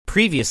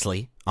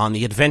Previously on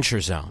the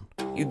Adventure Zone.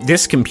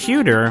 This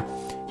computer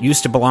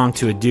used to belong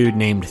to a dude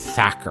named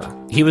Thacker.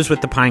 He was with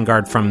the Pine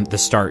Guard from the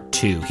start,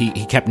 too.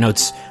 He kept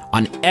notes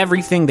on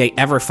everything they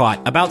ever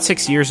fought. About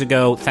 6 years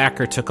ago,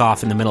 Thacker took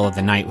off in the middle of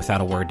the night without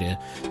a word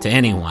to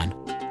anyone.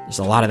 There's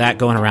a lot of that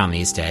going around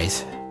these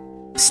days.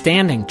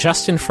 Standing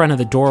just in front of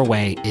the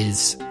doorway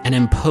is an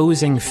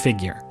imposing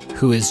figure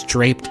who is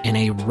draped in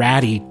a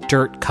ratty,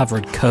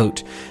 dirt-covered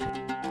coat.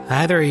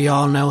 Either of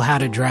y'all know how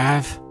to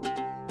drive?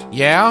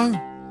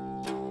 Yeah?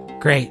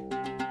 Great.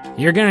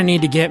 You're gonna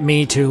need to get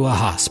me to a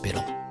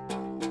hospital.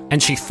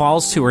 And she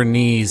falls to her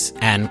knees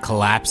and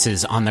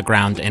collapses on the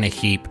ground in a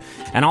heap.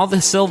 And all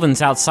the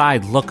Sylvans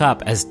outside look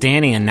up as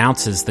Danny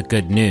announces the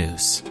good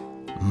news.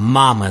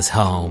 Mama's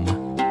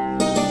home.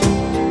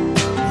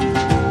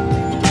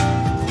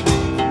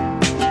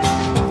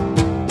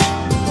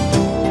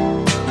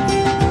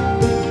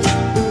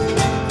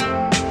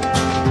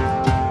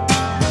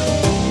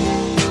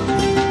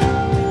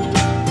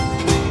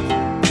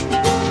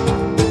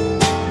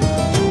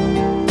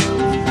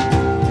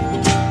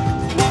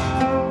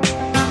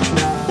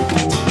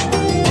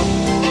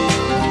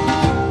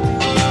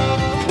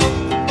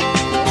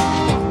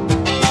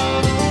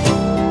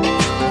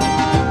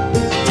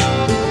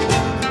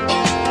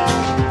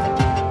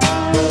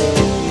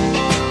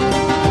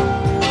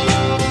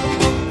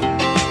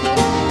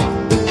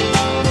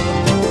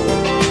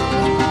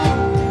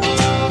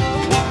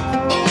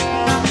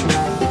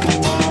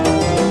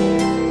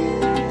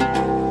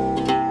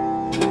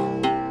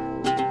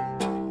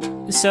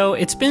 So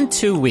it's been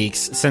 2 weeks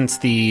since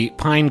the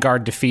Pine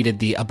Guard defeated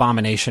the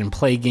abomination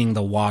plaguing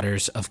the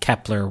waters of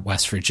Kepler,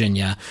 West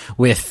Virginia,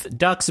 with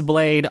Duck's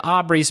blade,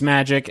 Aubrey's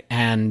magic,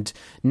 and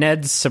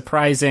Ned's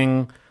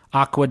surprising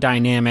aqua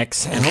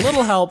dynamics, and a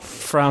little help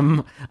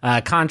from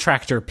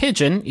contractor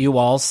Pigeon. You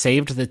all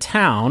saved the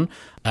town,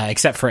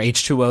 except for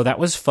H2O. That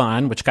was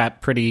fun, which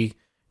got pretty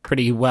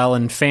well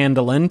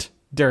infandoled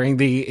during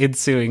the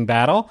ensuing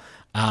battle.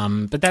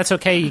 But that's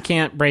okay. You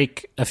can't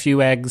break a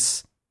few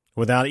eggs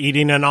without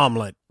eating an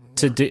omelet.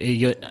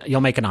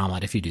 You'll make an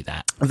omelet if you do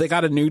that. They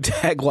got a new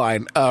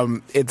tagline.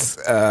 It's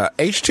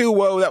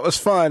H2O, that was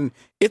fun.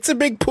 It's a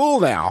big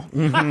pool now.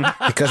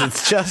 Because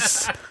it's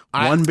just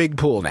one big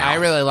pool now. I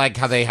really like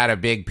how they had a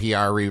big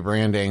PR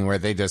rebranding where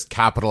they just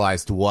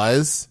capitalized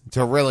was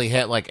to really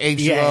hit like H2O.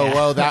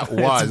 Yeah. That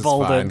was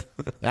fun.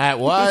 That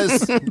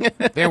was.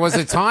 There was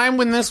a time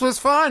when this was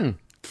fun.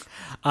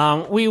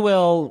 We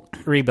will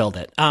rebuild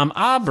it.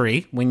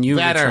 Aubrey, when you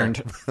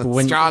returned...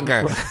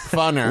 Stronger.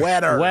 Funner.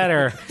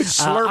 Wetter.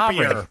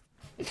 Slurpier.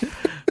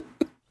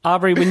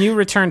 Aubrey, when you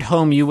returned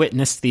home, you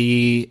witnessed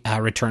the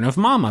return of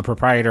Mama,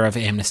 proprietor of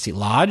Amnesty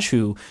Lodge,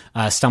 who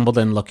stumbled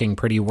in looking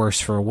pretty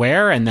worse for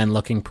wear and then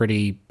looking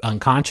pretty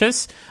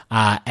unconscious.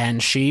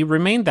 And she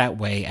remained that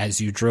way as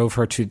you drove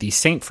her to the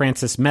St.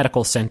 Francis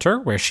Medical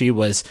Center, where she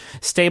was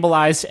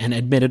stabilized and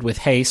admitted with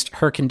haste.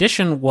 Her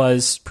condition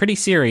was pretty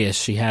serious.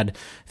 She had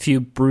a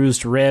few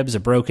bruised ribs, a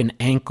broken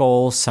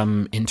ankle,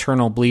 some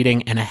internal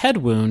bleeding, and a head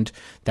wound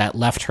that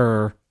left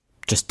her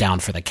just down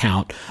for the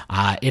count.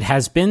 It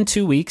has been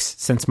 2 weeks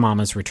since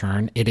Mama's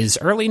return. It is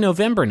early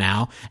November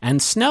now,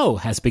 and snow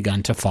has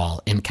begun to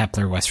fall in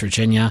Kepler, West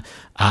Virginia.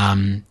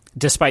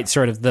 Despite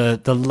sort of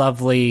the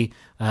lovely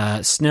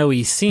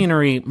snowy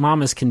scenery,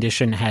 Mama's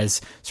condition has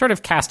sort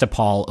of cast a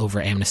pall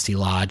over Amnesty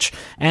Lodge.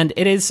 And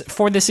it is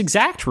for this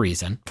exact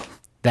reason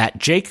that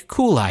Jake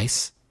Cool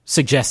Ice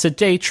suggests a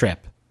day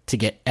trip to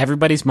get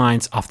everybody's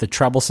minds off the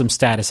troublesome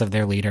status of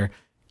their leader.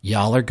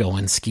 Y'all are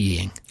going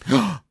skiing.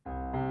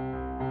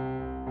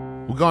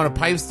 We're going to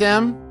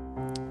Pipestem?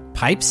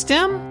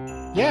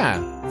 Pipestem?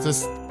 Yeah. It's a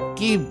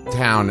ski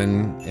town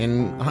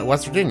in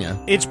West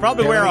Virginia. It's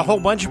probably where a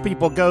whole bunch of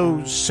people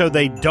go so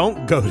they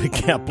don't go to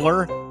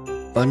Kepler.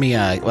 Let me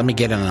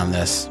get in on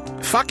this.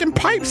 Fucking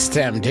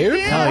Pipestem, dude.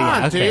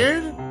 Yeah,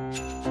 okay.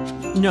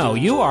 dude. No,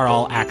 you are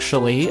all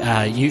actually,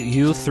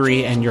 you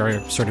three and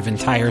your sort of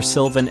entire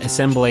Sylvan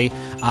assembly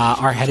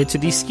are headed to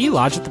the ski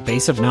lodge at the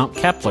base of Mount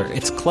Kepler.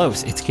 It's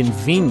close. It's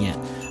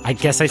convenient. I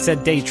guess I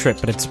said day trip,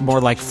 but it's more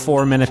like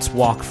 4 minutes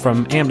walk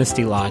from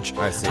Amnesty Lodge.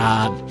 I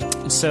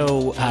see.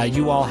 So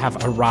you all have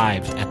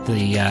arrived at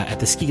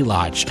the ski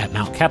lodge at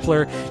Mount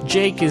Kepler.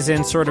 Jake is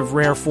in sort of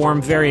rare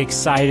form, very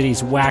excited.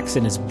 He's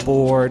waxing his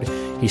board.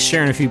 He's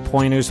sharing a few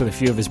pointers with a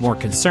few of his more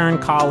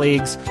concerned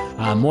colleagues.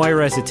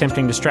 Moira is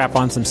attempting to strap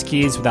on some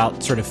skis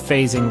without sort of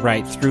phasing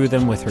right through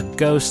them with her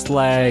ghost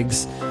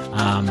legs.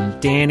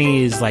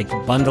 Danny is like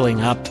bundling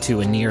up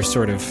to a near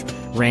sort of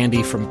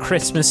Randy from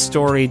Christmas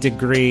Story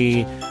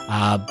degree.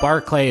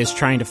 Barclay is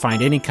trying to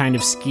find any kind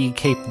of ski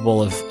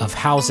capable of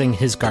housing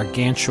his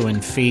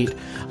gargantuan feet.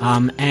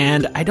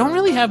 And I don't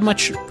really have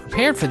much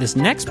prepared for this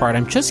next part.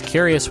 I'm just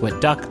curious what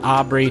Duck,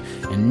 Aubrey,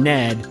 and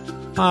Ned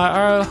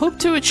hope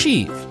to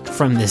achieve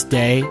from this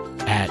day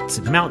at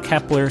Mount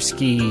Kepler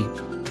Ski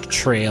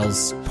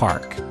Trails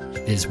Park,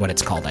 is what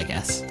it's called, I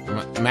guess.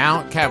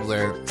 Mount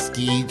Kepler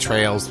Ski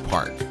Trails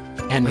Park.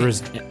 And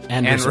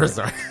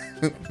resort.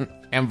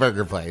 And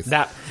Burger Place.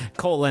 That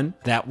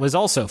was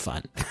also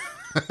fun.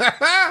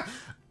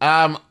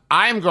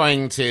 I'm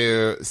going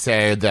to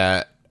say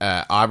that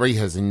Aubrey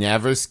has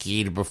never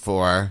skied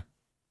before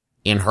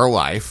in her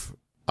life.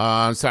 So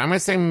I'm going to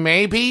say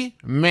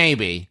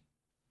maybe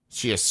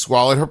she has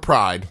swallowed her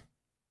pride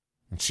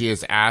and she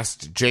has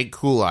asked Jake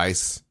Cool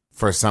Ice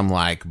for some,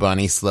 like,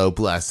 bunny slope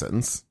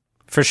lessons.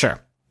 For sure.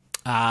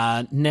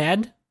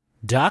 Ned,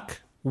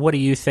 Duck, what do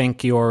you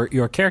think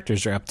your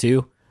characters are up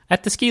to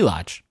at the ski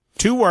lodge?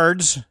 2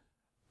 words.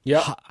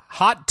 Yep.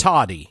 Hot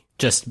toddy.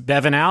 Just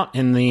bevving out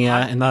in the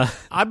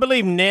I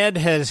believe Ned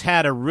has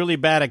had a really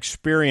bad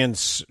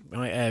experience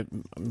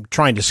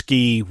trying to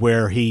ski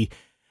where he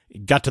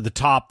got to the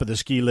top of the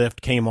ski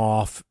lift, came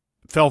off,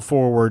 fell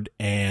forward,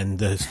 and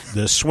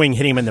the swing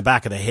hit him in the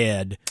back of the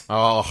head.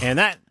 Oh. And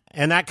that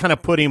kind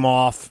of put him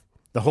off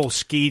the whole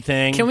ski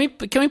thing. Can we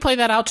play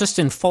that out just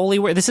in Foley?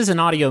 Where this is an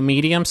audio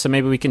medium, so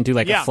maybe we can do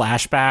like a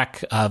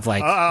flashback of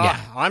like.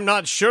 I'm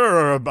not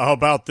sure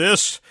about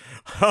this.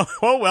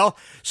 Oh well.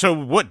 So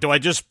what? Do I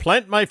just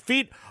plant my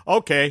feet?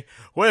 Okay.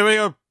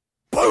 Wait.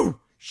 Boom!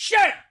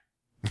 Shit!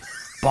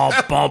 Bum,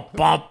 bum,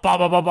 bum,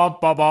 bum, bum, bum,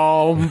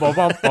 bum,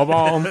 bum, bum,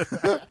 bum.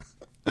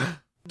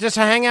 Just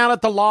hang out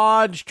at the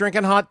lodge,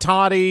 drinking hot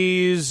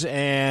toddies,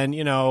 and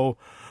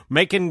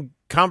making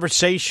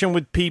conversation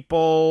with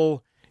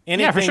people.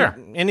 Anything, for sure.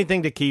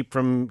 Anything to keep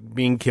from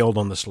being killed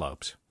on the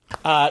slopes.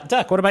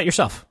 Duck, what about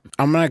yourself?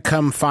 I'm going to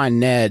come find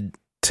Ned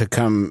to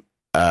come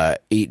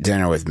eat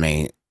dinner with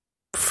me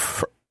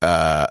for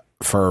a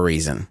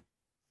reason.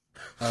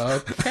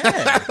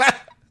 Okay.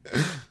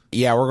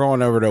 Yeah, we're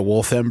going over to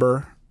Wolf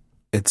Ember.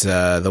 It's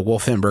the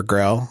Wolf Ember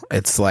Grill.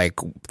 It's like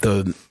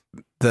the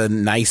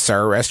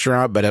nicer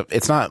restaurant, but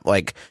it's not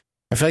like,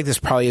 I feel like this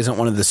probably isn't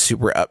one of the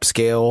super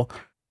upscale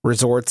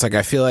resorts. Like,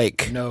 I feel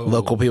like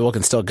local people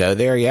can still go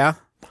there, yeah?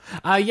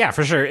 Yeah,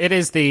 for sure. It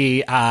is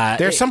the...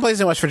 There's some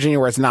places in West Virginia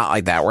where it's not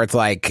like that, where it's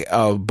like,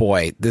 oh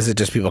boy, this is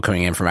just people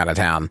coming in from out of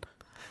town.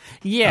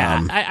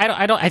 Yeah,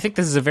 I think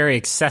this is a very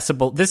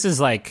accessible. This is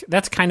like,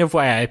 that's kind of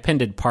why I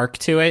appended park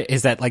to it,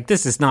 is that like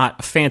this is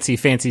not fancy,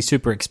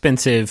 super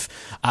expensive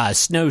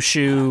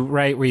snowshoe,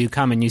 right? Where you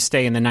come and you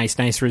stay in the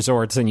nice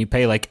resorts and you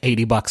pay like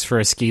 $80 for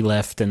a ski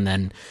lift and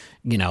then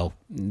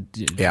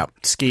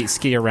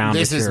ski around.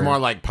 This is more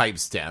like pipe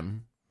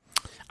stem.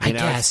 I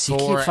guess you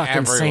keep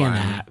fucking saying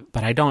that,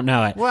 but I don't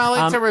know it.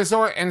 Well, it's a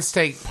resort and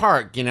state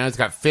park. It's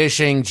got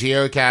fishing,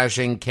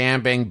 geocaching,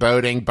 camping,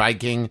 boating,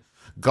 biking,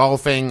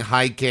 golfing,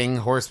 hiking,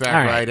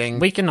 horseback riding.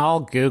 We can all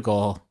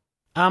Google.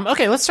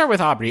 Okay, let's start with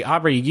Aubrey.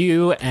 Aubrey,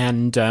 you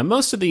and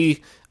most of the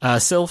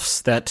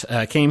sylphs that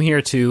came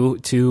here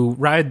to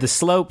ride the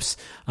slopes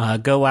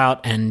go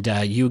out and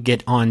you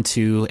get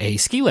onto a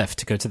ski lift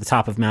to go to the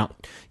top of Mount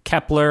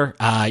Kepler.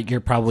 You're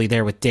probably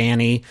there with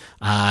Danny,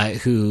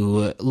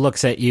 who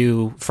looks at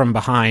you from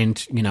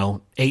behind,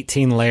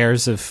 18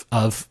 layers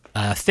of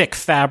thick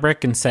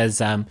fabric and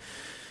says,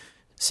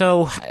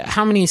 so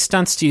how many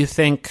stunts do you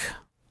think...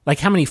 Like,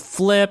 how many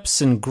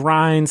flips and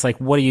grinds, like,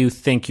 what do you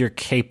think you're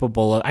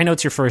capable of? I know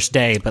it's your first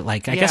day, but,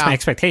 like, I guess my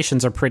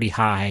expectations are pretty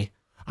high.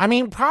 I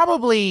mean,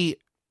 probably,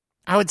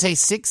 I would say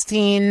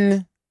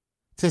 16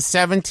 to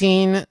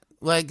 17,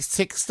 like,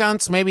 6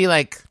 stunts, maybe,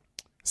 like,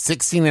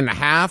 16 and a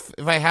half,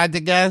 if I had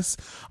to guess.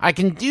 I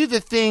can do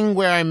the thing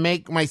where I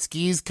make my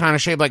skis kind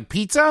of shaped like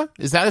pizza.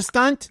 Is that a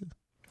stunt?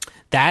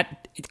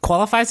 That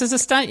qualifies as a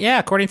stunt, yeah,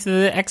 according to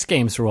the X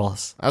Games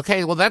rules.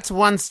 Okay, well, that's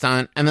one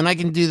stunt, and then I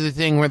can do the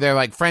thing where they're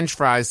like French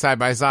fries side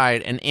by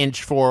side and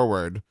inch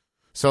forward.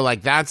 So,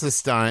 like, that's a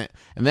stunt.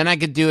 And then I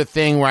could do a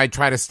thing where I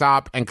try to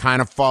stop and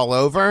kind of fall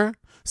over.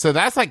 So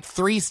that's like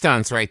 3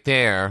 stunts right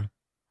there.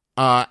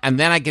 And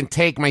then I can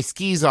take my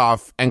skis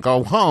off and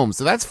go home.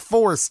 So that's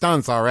 4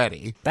 stunts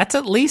already. That's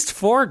at least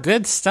 4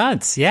 good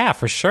stunts, yeah,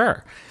 for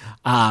sure.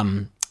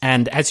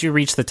 And as you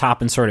reach the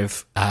top and sort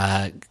of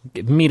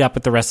meet up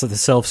with the rest of the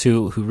sylphs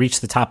who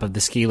reach the top of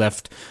the ski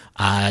lift,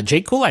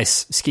 Jake Cool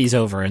Ice skis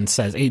over and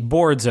says, he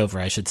boards over,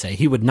 I should say.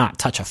 He would not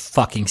touch a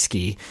fucking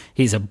ski.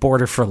 He's a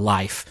boarder for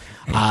life.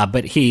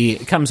 But he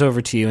comes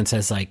over to you and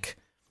says, like,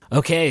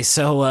 okay,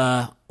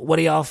 so what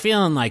are y'all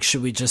feeling like?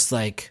 Should we just,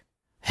 like,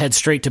 head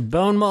straight to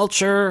Bone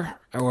Mulcher?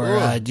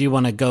 Or do you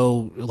want to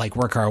go, like,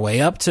 work our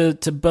way up to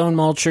Bone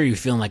Mulcher? You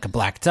feeling like a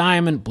Black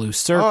Diamond, Blue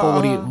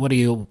Circle? What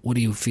are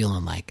you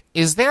feeling like?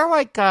 Is there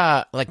like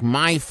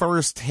my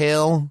first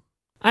hill?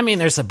 I mean,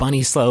 there's a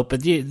bunny slope,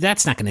 but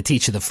that's not going to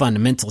teach you the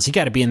fundamentals. You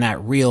got to be in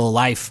that real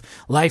life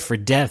or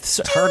death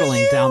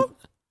hurtling down.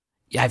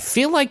 I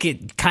feel like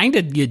it kind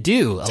of you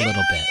do a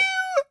little bit.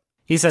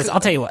 He says, I'll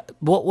tell you what,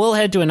 we'll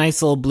head to a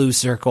nice little Blue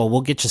Circle. We'll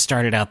get you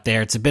started out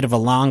there. It's a bit of a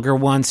longer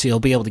one, so you'll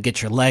be able to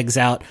get your legs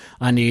out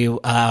on you.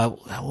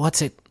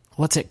 What's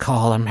it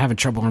called? I'm having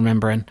trouble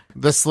remembering.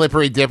 The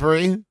Slippery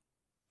Dippery?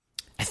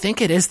 I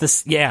think it is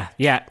this. Yeah.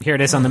 Here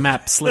it is on the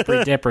map.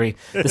 Slippery Dippery.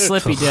 The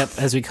Slippy Dip,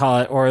 as we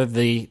call it, or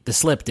the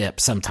Slip Dip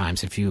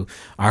sometimes. If you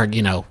are,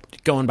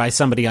 going by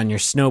somebody on your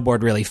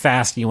snowboard really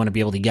fast, you want to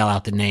be able to yell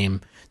out the name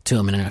to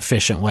them in an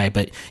efficient way.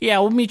 But yeah,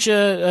 we'll meet you.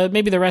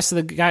 Maybe the rest of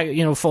the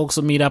guy, folks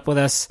will meet up with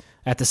us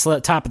at the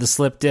top of the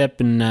Slip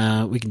Dip,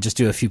 and we can just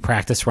do a few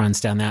practice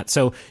runs down that.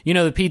 So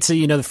the pizza,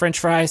 the French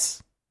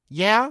fries.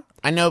 Yeah,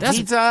 I know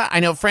pizza, I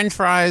know French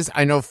fries,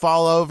 I know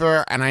fall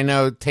over, and I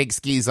know take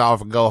skis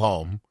off and go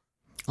home.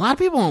 A lot of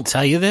people won't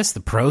tell you this, the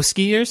pro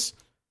skiers.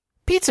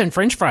 Pizza and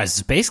French fries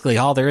is basically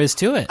all there is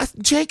to it.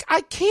 Jake,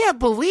 I can't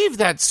believe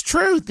that's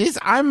true.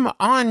 I'm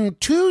on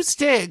 2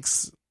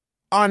 sticks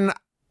on,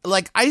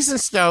 like, ice and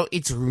snow.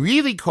 It's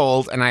really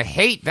cold, and I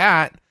hate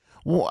that.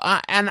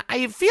 And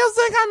it feels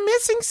like I'm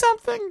missing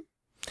something.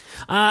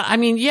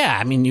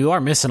 You are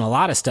missing a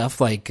lot of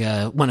stuff, like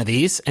one of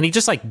these. And he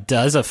just, like,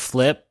 does a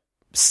flip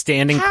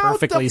standing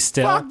perfectly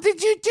still. How the fuck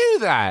did you do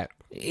that?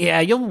 Yeah,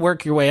 you'll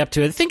work your way up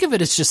to it. Think of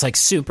it as just like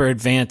super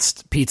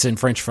advanced pizza and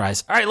French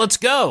fries. All right, let's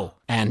go.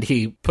 And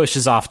he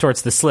pushes off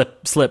towards the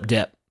slip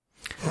dip.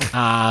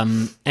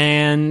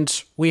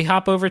 And we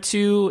hop over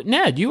to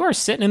Ned. You are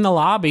sitting in the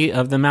lobby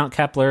of the Mount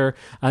Kepler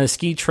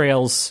Ski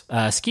Trails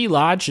Ski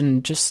Lodge,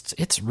 and just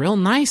it's real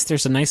nice.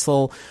 There's a nice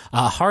little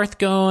hearth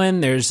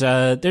going. There's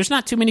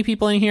not too many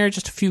people in here,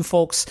 just a few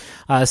folks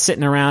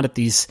sitting around at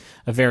these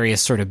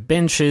various sort of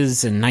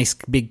benches and nice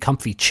big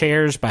comfy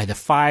chairs by the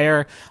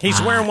fire.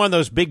 He's wearing one of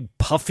those big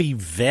puffy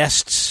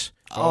vests.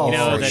 Oh,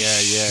 that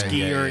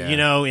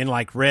skier, in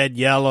like red,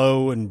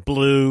 yellow, and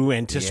blue,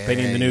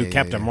 anticipating the new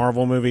Captain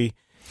Marvel movie.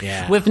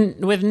 Yeah.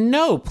 With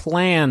no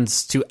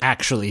plans to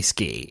actually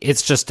ski.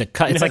 It's just it's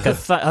like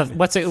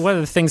what are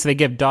the things they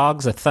give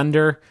dogs? A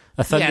thunder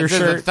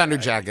shirt? A thunder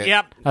jacket.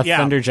 Yep.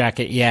 Thunder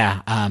jacket,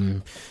 yeah.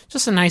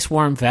 Just a nice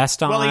warm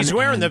vest on. Well, he's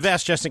wearing the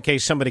vest just in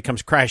case somebody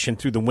comes crashing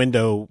through the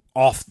window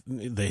off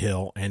the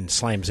hill and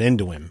slams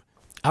into him.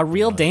 A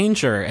real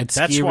danger at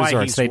ski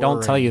resorts. They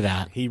don't tell you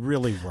that. He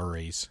really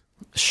worries.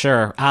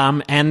 Sure.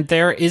 And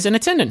there is an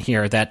attendant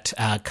here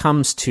that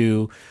comes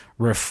to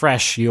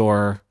refresh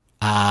your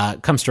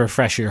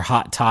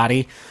hot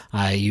toddy.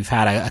 You've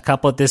had a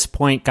couple at this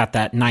point, got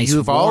that nice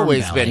You've warm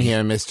always belly. been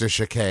here, Mr.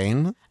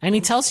 Chicane. And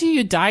he tells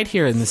you died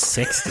here in the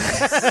 60s.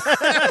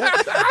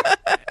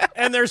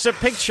 And there's a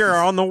picture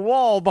on the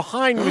wall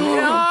behind me.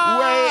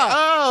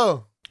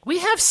 We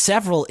have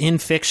several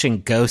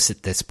in-fiction ghosts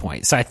at this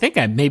point, so I think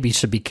I maybe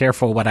should be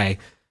careful what I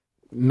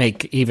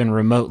make even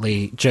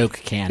remotely joke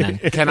canon.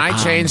 Can I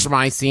change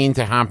my scene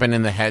to happen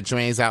in the hedge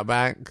maze out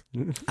back?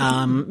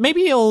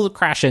 Maybe you'll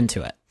crash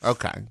into it.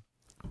 Okay.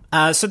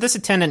 So this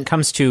attendant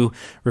comes to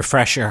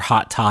refresh your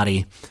hot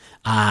toddy,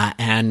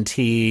 and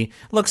he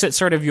looks at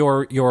sort of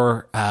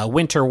your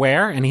winter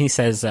wear, and he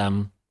says,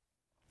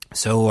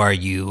 "So are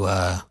you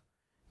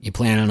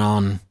planning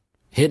on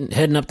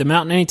heading up the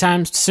mountain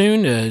anytime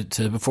soon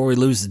to before we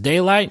lose the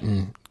daylight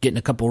and getting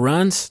a couple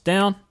runs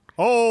down?"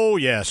 Oh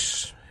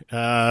yes,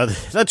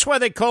 that's why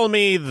they call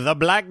me the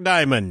Black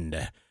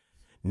Diamond,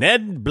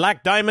 Ned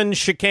Black Diamond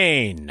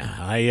Chicane.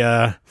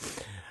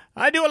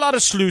 I do a lot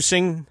of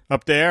sluicing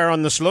up there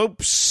on the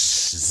slopes,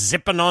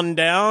 zipping on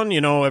down,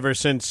 ever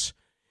since,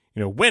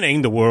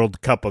 winning the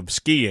World Cup of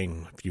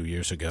Skiing a few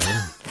years ago.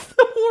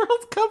 The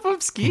World Cup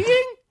of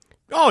Skiing?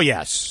 Oh,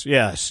 yes.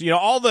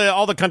 All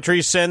the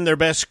countries send their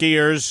best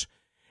skiers,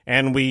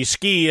 and we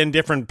ski in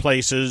different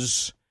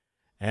places.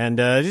 And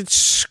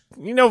it's,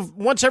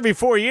 once every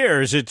 4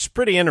 years, it's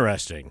pretty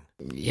interesting.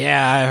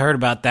 Yeah, I heard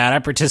about that. I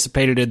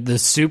participated in the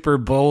Super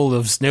Bowl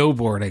of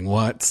snowboarding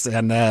once,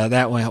 and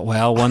that went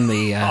well. Won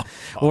the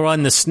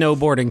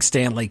snowboarding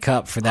Stanley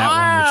Cup for that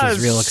one, which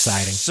was real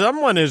exciting.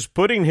 Someone is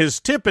putting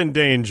his tip in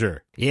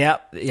danger.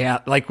 Yep, yeah,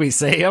 like we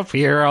say up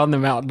here on the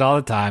mountain all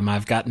the time,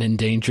 I've got an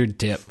endangered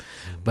tip.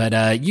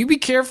 But you be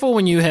careful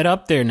when you head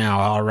up there now,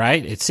 all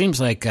right? It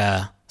seems like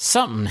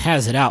something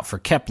has it out for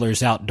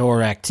Kepler's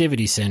outdoor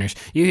activity centers.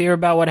 You hear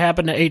about what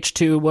happened to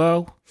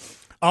H2O?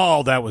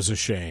 Oh, that was a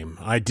shame.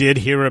 I did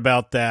hear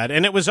about that,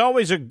 and it was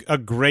always a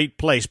great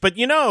place. But,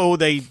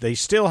 they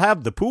still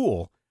have the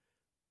pool.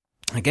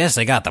 I guess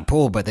they got the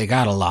pool, but they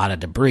got a lot of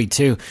debris,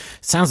 too.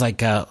 Sounds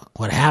like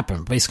what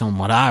happened, based on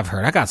what I've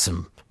heard. I got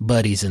some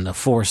buddies in the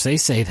force. They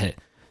say that it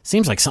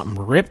seems like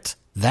something ripped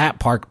that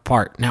park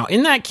apart. Now,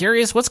 isn't that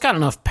curious? What's got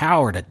enough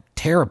power to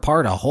tear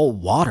apart a whole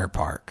water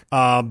park?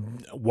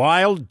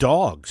 Wild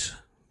dogs.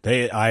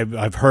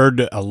 I've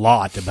heard a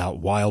lot about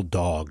wild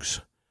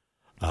dogs.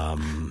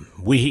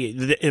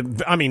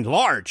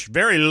 Large,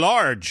 very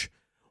large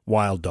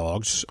wild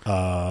dogs,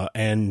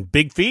 and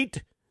big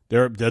feet.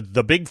 They're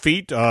the big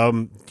feet.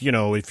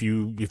 If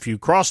you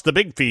cross the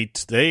big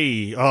feet,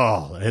 they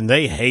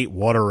hate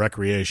water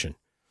recreation.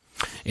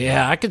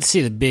 Yeah, I could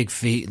see the big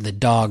feet and the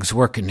dogs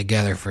working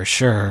together for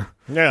sure.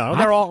 Yeah,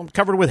 they're all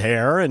covered with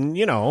hair, and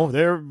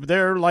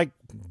they're like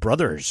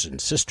brothers and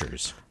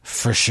sisters.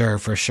 For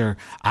sure.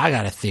 I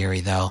got a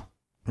theory though.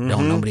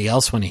 Don't nobody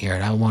else want to hear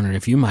it? I wondered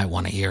if you might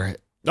want to hear it.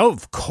 Oh,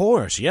 of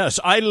course, yes.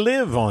 I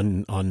live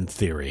on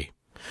theory.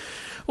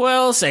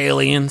 Well, it's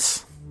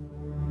aliens.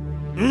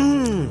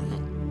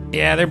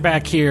 Yeah, they're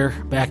back here,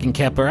 back in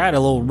Kepler. I had a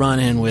little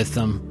run-in with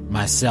them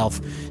myself.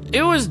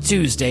 It was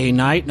Tuesday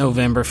night,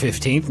 November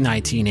 15th,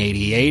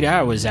 1988.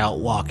 I was out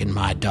walking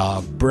my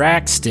dog,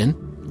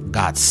 Braxton.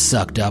 Got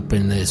sucked up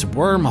in this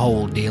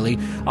wormhole dealie.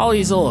 All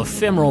these little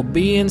ephemeral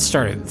beings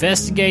started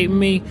investigating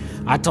me.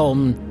 I told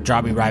them,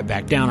 drop me right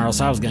back down or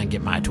else I was going to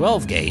get my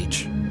 12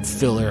 gauge.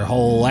 fill her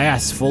whole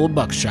ass full of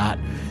buckshot.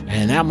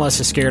 And that must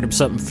have scared them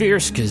something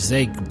fierce, because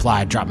they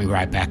complied, dropped me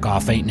right back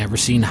off. Ain't never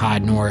seen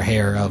hide nor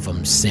hair of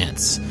them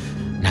since.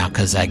 Now,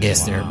 because I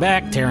guess they're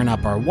back tearing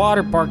up our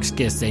water parks,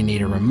 guess they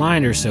need a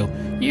reminder. So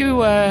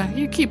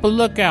you keep a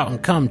lookout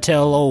and come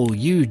tell old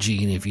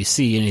Eugene if you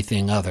see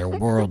anything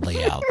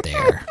otherworldly out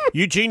there.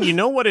 Eugene, you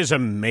know what is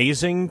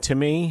amazing to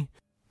me?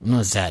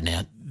 What's that,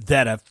 Ned?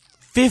 That a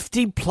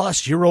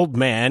 50-plus-year-old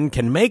man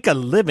can make a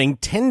living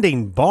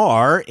tending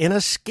bar in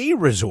a ski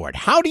resort.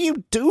 How do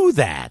you do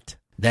that?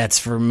 That's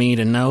for me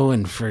to know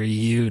and for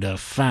you to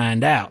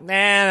find out.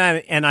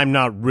 And I'm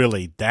not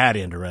really that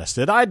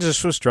interested. I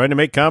just was trying to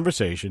make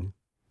conversation.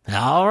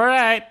 All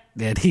right.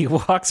 And he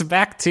walks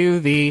back to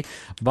the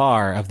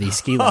bar of the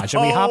ski lodge.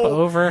 And we hop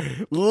over.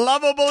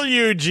 Lovable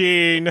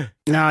Eugene.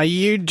 Now,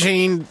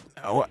 Eugene,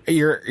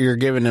 you're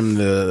giving him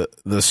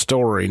the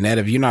story. Ned,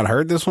 have you not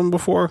heard this one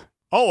before?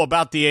 Oh,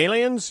 about the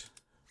aliens?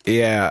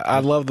 Yeah, I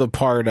love the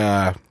part.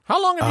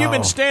 How long have you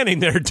been standing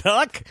there,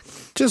 Duck?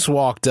 Just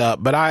walked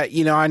up, but I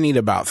need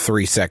about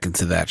 3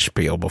 seconds of that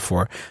spiel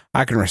before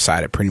I can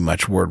recite it pretty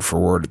much word for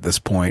word at this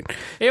point.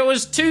 It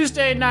was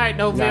Tuesday night,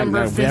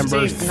 November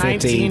 15th,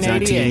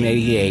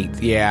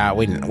 1988. Yeah,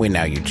 we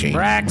know, Eugene.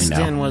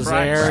 Braxton was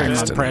there, and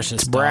my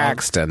precious dog.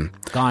 Braxton.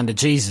 Gone to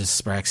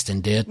Jesus,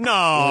 Braxton did. No.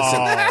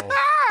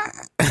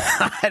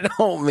 I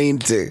don't mean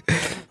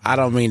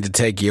to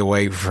take you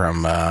away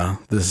from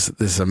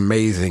this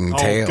amazing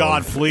tale. Oh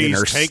God,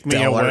 please take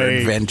me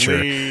away, adventure.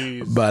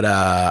 Please. But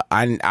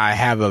I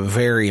have a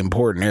very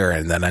important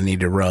errand that I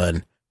need to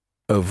run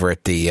over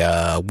at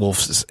the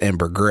Wolf's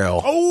Ember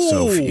Grill. Oh.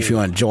 So if you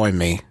want to join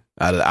me,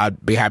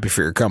 I'd be happy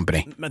for your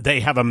company.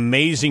 They have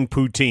amazing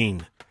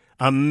poutine.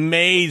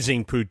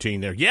 Amazing poutine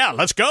there. Yeah,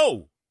 let's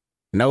go.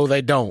 No,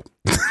 they don't.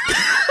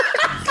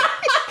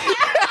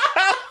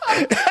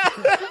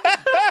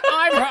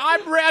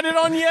 I've read it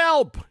on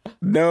Yelp.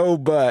 No,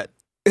 but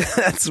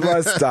that's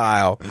my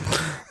style.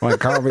 My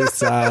comedy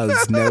style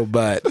is no,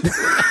 but.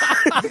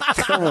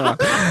 Come on,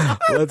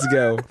 let's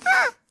go.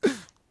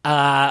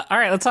 All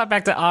right, let's hop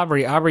back to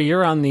Aubrey. Aubrey,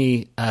 you're on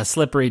the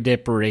slippery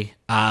dippery.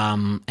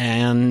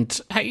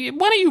 And why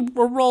don't you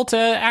roll to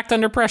act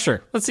under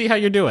pressure? Let's see how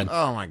you're doing.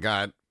 Oh my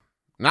God,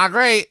 not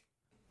great.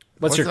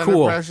 What's your under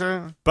cool?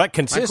 Pressure? But My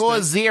consistent. cool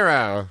is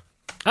 0.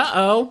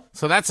 Uh-oh.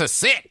 So that's a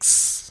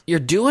 6. You're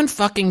doing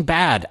fucking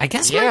bad. I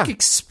guess Yeah. like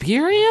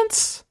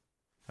experience?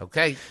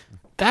 Okay.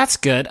 That's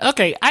good.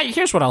 Okay,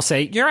 here's what I'll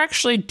say. You're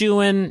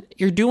doing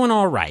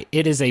all right.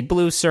 It is a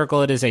blue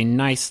circle. It is a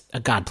nice...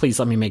 God, please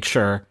let me make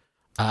sure.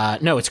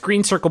 No, it's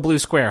green circle, blue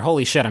square.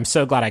 Holy shit, I'm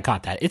so glad I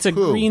caught that. It's a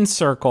green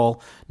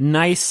circle,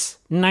 nice,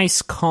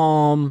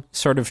 calm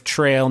sort of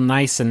trail,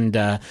 nice and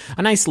a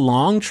nice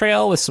long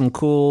trail with some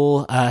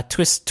cool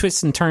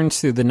twists and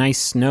turns through the nice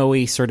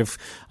snowy sort of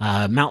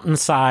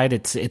mountainside.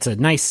 It's a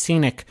nice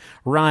scenic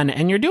run,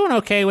 and you're doing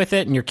okay with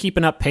it, and you're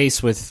keeping up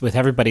pace with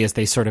everybody as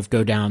they sort of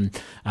go down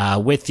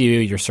with you.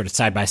 You're sort of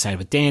side by side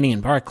with Danny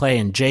and Barclay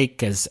and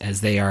Jake as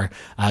they are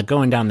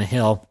going down the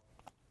hill.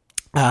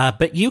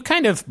 But you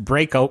kind of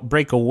break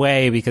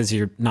away because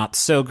you're not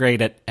so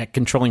great at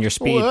controlling your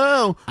speed.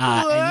 Whoa.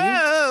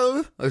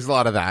 And There's a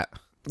lot of that.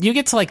 you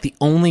get to like the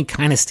only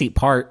kind of steep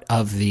part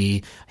of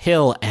the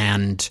hill,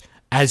 and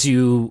as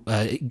you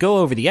go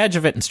over the edge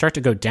of it and start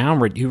to go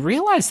downward, you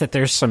realize that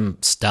there's some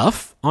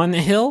stuff on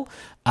the hill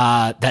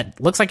that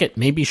looks like it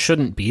maybe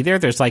shouldn't be there.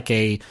 There's like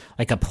a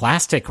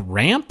plastic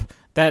ramp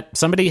that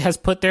somebody has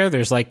put there.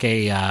 There's like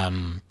a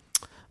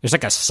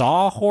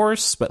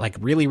sawhorse, but like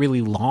really,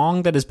 really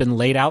long, that has been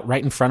laid out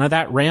right in front of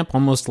that ramp,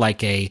 almost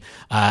like a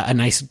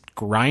nice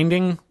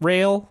grinding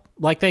rail,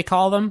 like they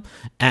call them,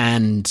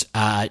 and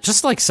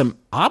just like some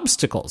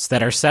obstacles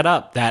that are set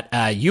up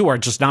that you are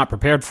just not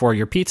prepared for.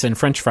 Your pizza and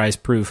French fries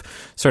prove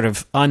sort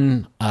of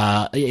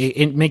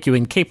make you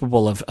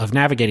incapable of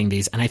navigating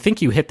these. And I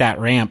think you hit that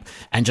ramp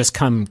and just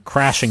come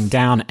crashing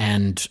down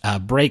and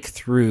break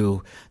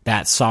through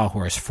that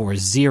sawhorse for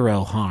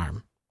 0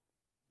 harm.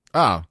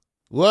 Oh.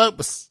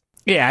 Whoops.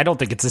 Yeah, I don't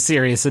think it's a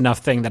serious enough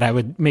thing that I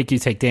would make you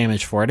take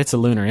damage for it. It's a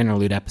Lunar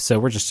Interlude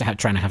episode. We're just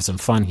trying to have some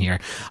fun here.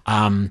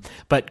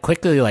 But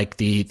quickly, like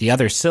the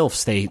other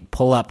sylphs, they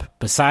pull up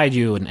beside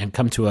you and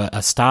come to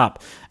a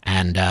stop.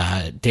 And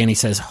Danny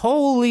says,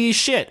 "Holy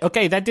shit!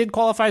 Okay, that did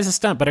qualify as a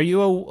stunt. But are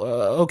you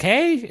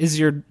okay? Is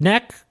your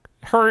neck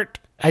hurt?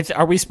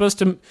 Are we supposed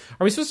to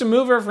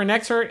move her if her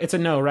neck's hurt? It's a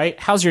no, right?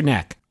 How's your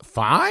neck?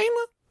 Fine?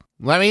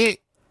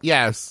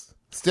 Yes.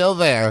 Still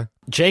there.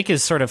 Jake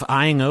is sort of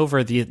eyeing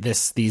over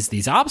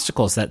these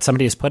obstacles that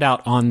somebody has put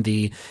out on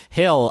the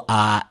hill,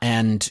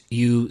 and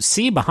you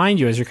see behind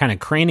you as you're kind of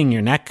craning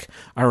your neck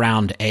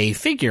around a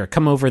figure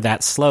come over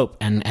that slope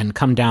and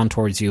come down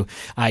towards you.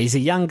 He's a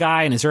young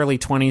guy in his early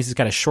 20s. He's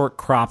got a short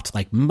cropped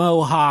like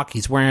mohawk.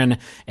 He's wearing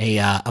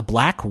a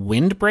black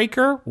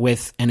windbreaker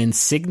with an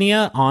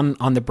insignia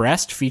on the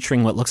breast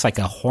featuring what looks like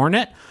a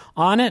hornet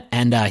on it,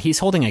 and he's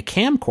holding a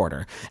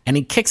camcorder, and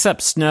he kicks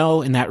up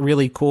snow in that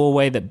really cool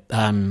way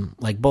that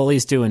like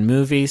bullies do in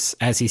movies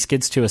as he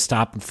skids to a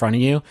stop in front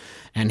of you,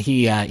 and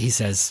he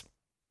says,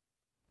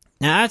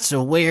 Now, that's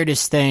the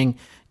weirdest thing.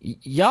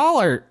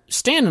 Y'all are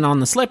standing on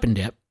the slip and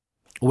dip,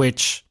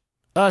 which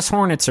us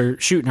Hornets are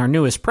shooting our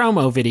newest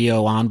promo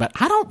video on, but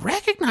I don't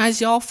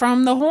recognize y'all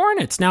from the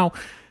Hornets. Now,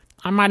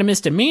 I might have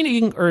missed a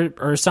meeting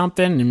or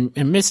something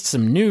and missed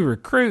some new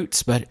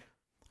recruits, but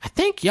I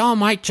think y'all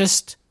might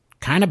just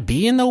kind of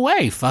be in the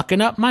way,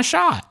 fucking up my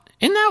shot.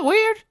 Isn't that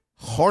weird?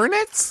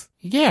 Hornets?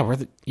 Yeah,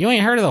 you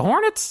ain't heard of the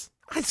Hornets?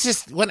 It's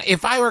just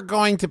if I were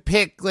going to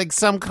pick like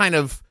some kind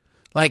of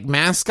like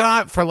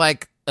mascot for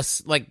like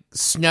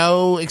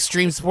snow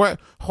extreme sport,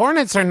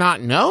 Hornets are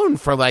not known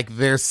for like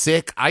their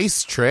sick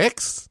ice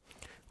tricks.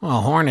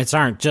 Well, Hornets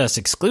aren't just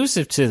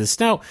exclusive to the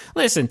snow.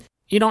 Listen,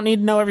 you don't need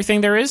to know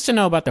everything there is to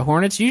know about the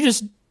Hornets. You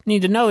just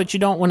need to know that you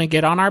don't want to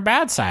get on our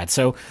bad side.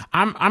 So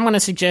I'm going to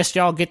suggest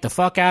y'all get the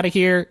fuck out of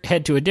here,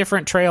 head to a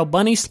different trail.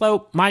 Bunny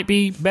Slope might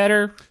be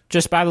better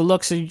just by the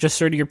looks of just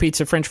sort of your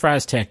pizza french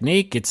fries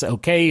technique. It's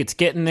okay. It's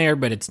getting there,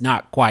 but it's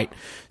not quite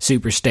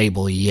super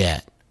stable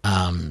yet.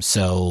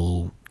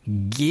 So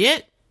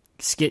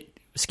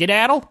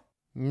skedaddle?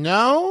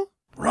 No?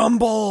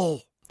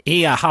 Rumble.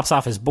 He hops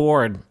off his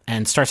board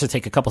and starts to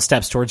take a couple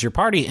steps towards your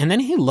party, and then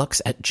he looks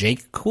at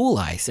Jake Cool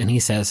Ice and he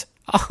says,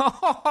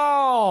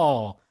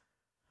 "Oh,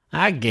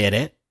 I get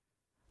it.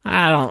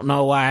 I don't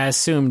know why I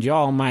assumed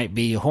y'all might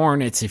be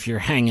Hornets if you're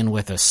hanging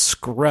with a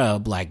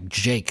scrub like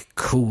Jake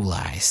Cool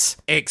Ice."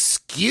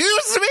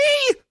 Excuse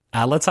me?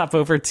 Let's hop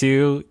over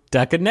to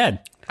Duck and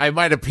Ned. I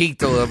might have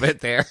peeked a little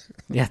bit there.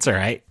 Yeah, that's all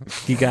right.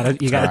 You gotta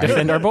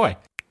defend our boy.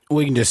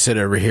 We can just sit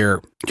over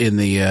here in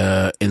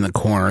the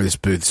corner of this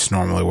booth. It's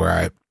normally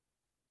where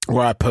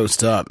I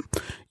post up.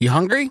 You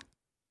hungry?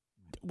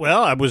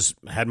 Well,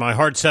 had my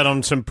heart set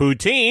on some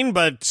poutine,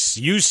 but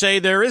you say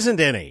there isn't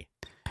any.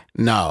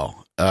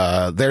 No,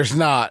 there's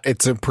not.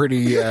 It's a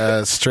pretty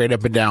straight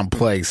up and down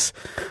place.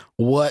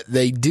 What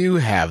they do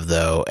have,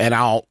 though, and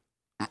I'll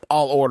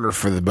order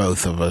for the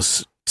both of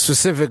us,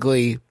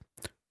 specifically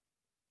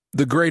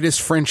the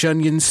greatest French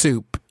onion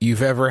soup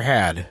you've ever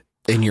had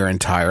in your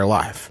entire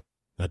life.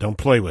 Now, don't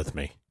play with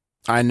me.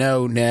 I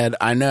know, Ned.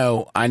 I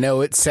know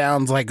it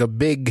sounds like a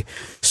big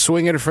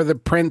swinging for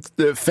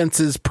the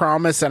fences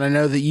promise, and I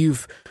know that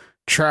you've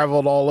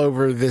traveled all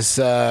over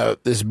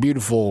this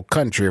beautiful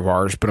country of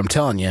ours, but I'm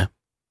telling you,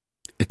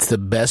 it's the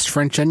best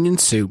French onion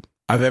soup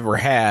I've ever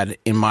had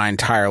in my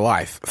entire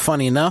life.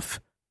 Funny enough,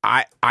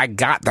 I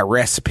got the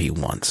recipe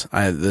once.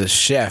 The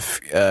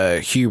chef,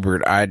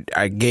 Hubert,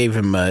 I gave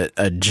him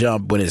a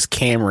jump when his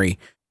Camry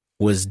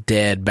was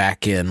dead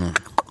back in,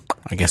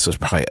 I guess it was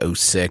probably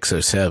 06,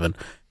 07.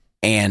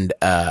 And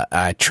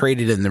I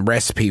traded in the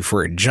recipe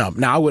for a jump.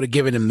 Now, I would have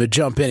given him the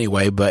jump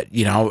anyway, but,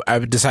 I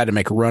decided to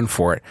make a run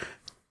for it.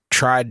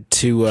 Tried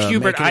to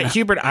Hubert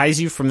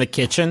eyes you from the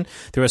kitchen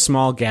through a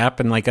small gap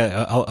and like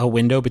a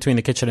window between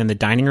the kitchen and the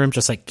dining room,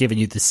 just like giving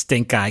you the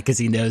stink eye because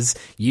he knows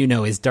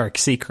his dark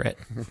secret.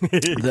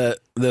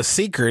 The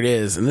secret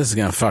is, and this is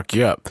gonna fuck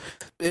you up,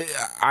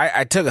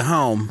 I took it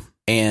home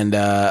and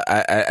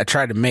I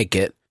tried to make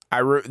it.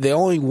 The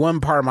only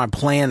one part of my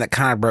plan that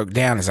kind of broke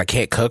down is I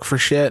can't cook for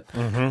shit.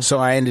 Mm-hmm. So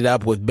I ended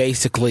up with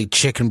basically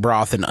chicken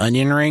broth and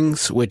onion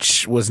rings,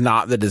 which was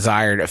not the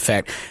desired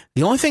effect.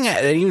 The only thing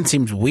that even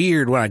seems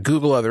weird when I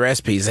Google other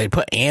recipes, they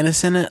put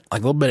anise in it,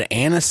 like a little bit of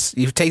anise.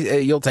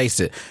 You'll taste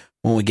it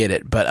when we get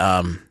it. But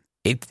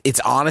it's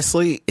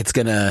honestly, it's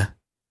gonna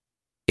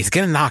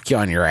knock you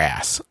on your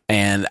ass,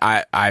 and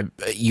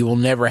you will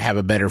never have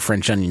a better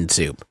French onion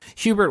soup.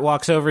 Hubert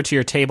walks over to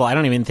your table. I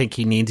don't even think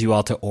he needs you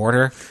all to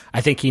order.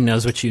 I think he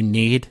knows what you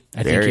need.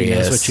 I think he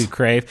knows what you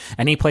crave,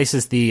 and he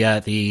places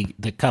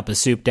the cup of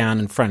soup down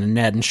in front of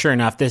Ned. And sure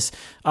enough,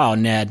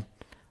 Ned,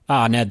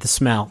 the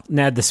smell,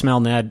 Ned.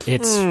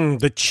 It's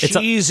the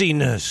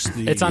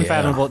cheesiness. It's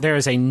unfathomable. There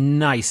is a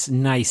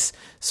nice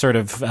sort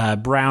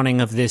of browning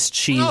of this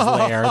cheese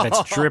layer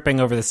that's dripping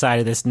over the side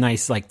of this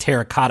nice like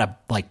terracotta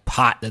like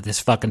pot that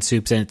this fucking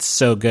soup's in. It's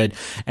so good.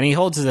 And he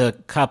holds the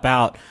cup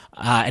out,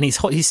 and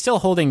he's still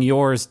holding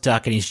yours,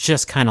 Duck, and he's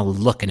just kind of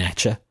looking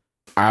at you.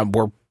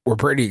 We're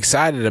pretty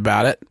excited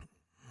about it.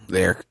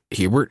 There,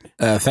 Hubert.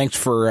 Thanks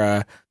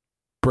for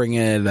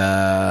bringing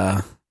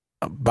it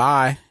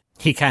by.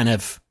 He kind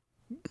of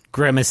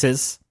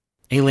grimaces.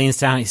 He leans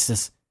down. He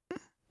says,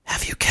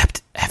 "Have you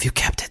kept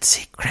it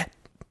secret?"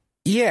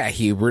 Yeah,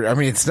 Hubert. I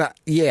mean, it's not.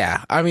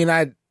 Yeah, I mean,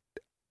 I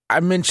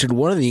mentioned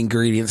one of the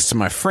ingredients to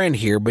my friend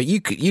here, but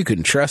you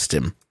can trust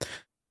him.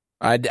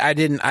 I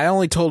didn't. I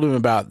only told him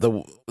about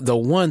the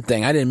one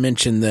thing. I didn't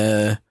mention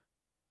the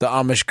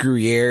Amish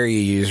Gruyere you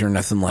use or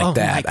nothing like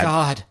that. Oh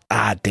my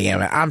God!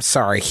 Damn it! I'm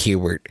sorry,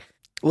 Hubert.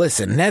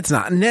 Listen,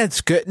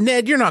 Ned's good.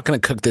 Ned, you're not going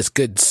to cook this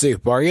good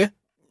soup, are you?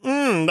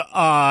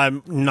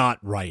 Not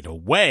right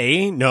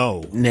away,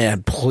 no.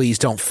 Ned, please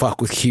don't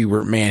fuck with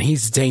Hubert, man.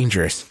 He's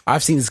dangerous.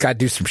 I've seen this guy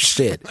do some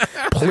shit.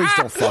 Please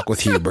don't fuck with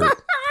Hubert.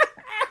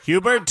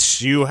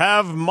 Hubert, you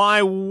have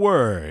my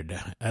word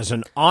as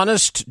an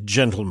honest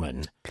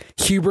gentleman.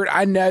 Hubert,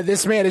 I know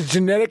this man is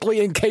genetically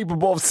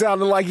incapable of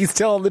sounding like he's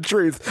telling the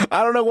truth.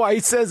 I don't know why he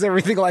says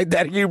everything like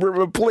that, Hubert,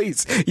 but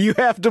please, you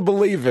have to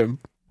believe him.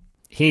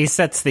 He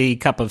sets the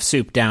cup of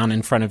soup down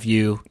in front of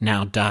you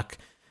now, Duck,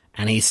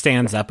 and he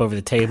stands up over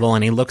the table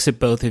and he looks at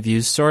both of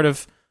you, sort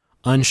of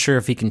unsure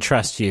if he can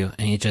trust you,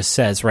 and he just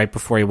says right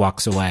before he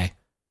walks away,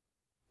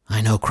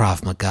 "I know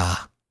Krav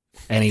Maga."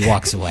 And he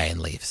walks away and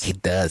leaves. He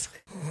does.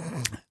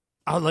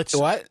 Oh, let's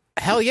What?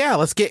 Hell yeah!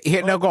 Let's get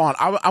here. No, go on.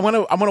 I'm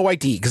gonna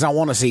wait to eat because I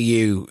want to see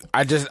you.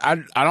 I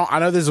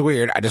know this is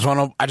weird. I just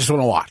want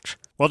to watch.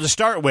 Well, to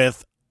start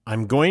with,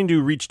 I'm going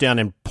to reach down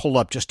and pull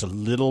up just a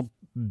little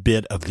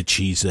bit of the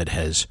cheese that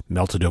has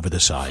melted over the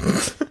side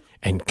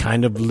and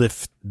kind of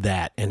lift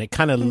that. And it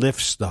kind of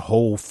lifts the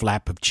whole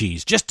flap of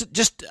cheese. Just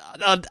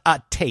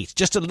a taste,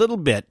 just a little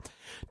bit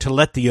to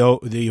let the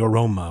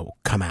aroma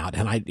come out.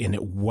 And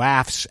it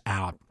wafts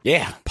out.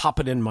 Yeah. Pop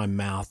it in my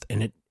mouth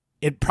and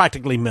it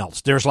practically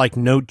melts. There's like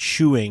no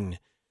chewing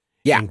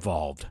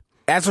involved.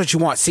 That's what you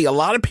want. See, a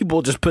lot of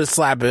people just put a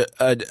slab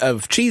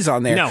of cheese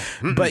on there. No.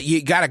 But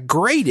you got to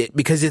grate it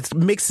because it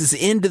mixes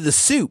into the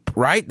soup,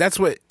 right? That's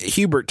what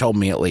Hubert told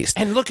me, at least.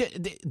 And look at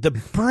the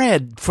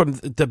bread from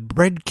the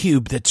bread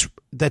cube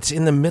that's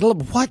in the middle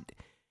of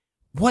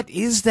what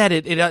is that?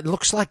 It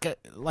looks like a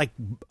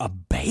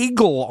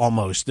bagel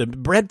almost. The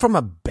bread from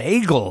a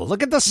bagel.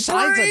 Look at the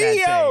size of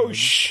that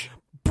thing.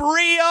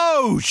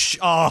 Brioche.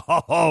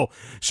 Oh,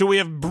 so we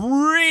have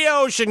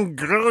brioche and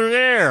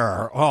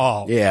Gruyere.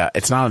 Oh, yeah.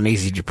 It's not an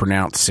easy to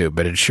pronounce soup,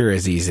 but it sure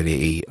is easy to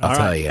eat. I'll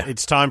tell you.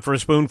 It's time for a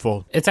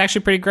spoonful. It's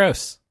actually pretty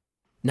gross.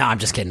 No, I'm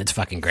just kidding. It's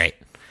fucking great.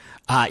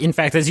 In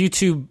fact, as you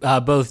two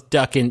both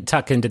tuck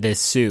into this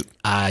soup,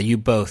 you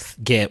both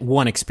get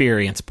 1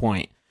 experience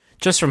point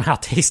just from how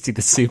tasty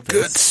the soup is.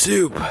 Good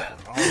soup.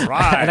 All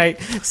right.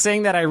 And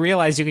saying that, I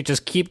realized you could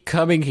just keep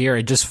coming here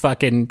and just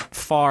fucking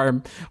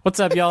farm. What's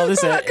up, y'all?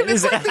 This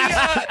is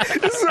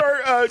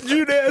our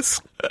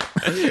Judas.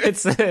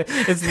 These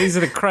are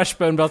the Crush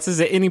Bone Belts. This is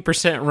an any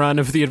percent run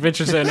of the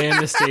Adventure Zone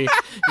Amnesty.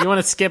 You want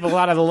to skip a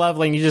lot of the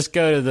leveling, you just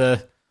go to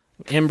the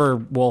Ember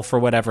Wolf or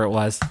whatever it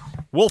was.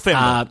 Wolf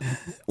Ember.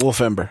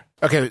 Wolf Ember.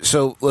 Okay,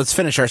 so let's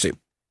finish our soup.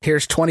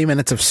 Here's 20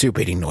 minutes of soup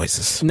eating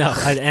noises. No,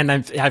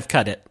 I've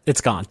cut it. It's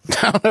gone.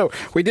 I don't know.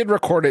 We did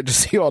record it,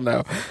 just so you all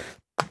know.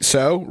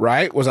 So,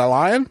 right? Was I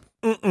lying?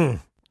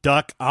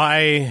 Duck,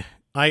 I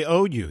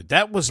owe you.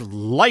 That was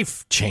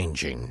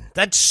life-changing.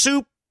 That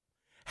soup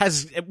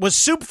was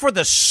soup for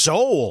the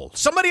soul.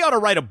 Somebody ought to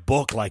write a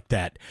book like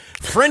that.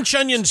 French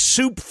onion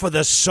soup for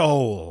the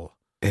soul.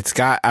 It's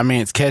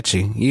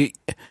catchy.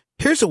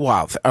 Here's a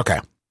wild thing. Okay.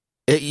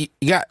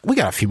 We got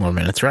a few more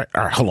minutes, right?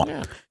 All right, hold on.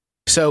 Yeah.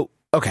 So,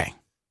 okay.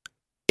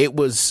 It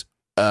was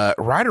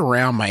right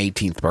around my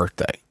 18th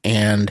birthday,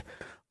 and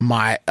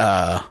my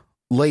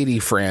lady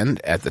friend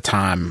at the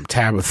time,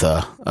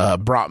 Tabitha,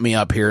 brought me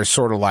up here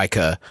sort of like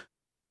a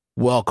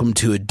welcome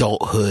to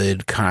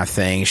adulthood kind of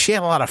thing. She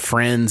had a lot of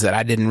friends that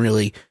I didn't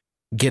really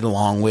get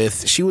along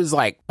with. She was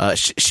like,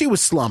 she was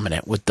slumming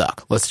it with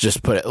Duck. Let's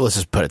just put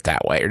it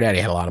that way. Her daddy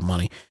had a lot of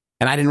money,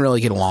 and I didn't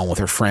really get along with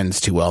her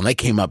friends too well. And they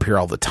came up here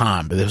all the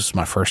time, but this was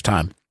my first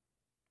time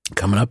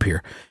coming up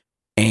here.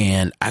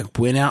 And I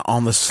went out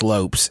on the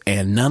slopes,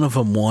 and none of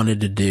them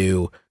wanted to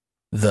do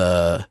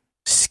the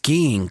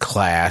skiing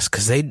class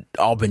because they'd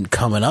all been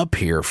coming up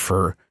here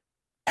for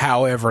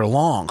however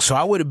long. So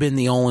I would have been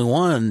the only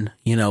one,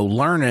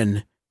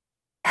 learning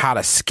how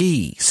to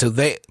ski. So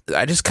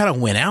I just kind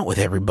of went out with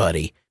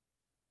everybody,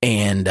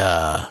 and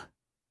I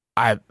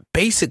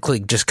basically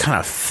just kind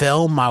of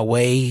fell my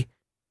way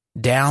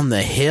down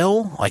the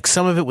hill. Like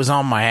some of it was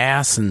on my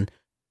ass and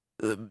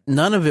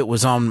none of it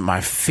was on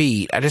my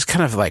feet. I just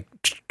kind of like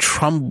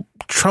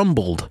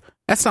trumbled.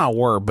 That's not a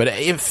word, but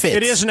it fits.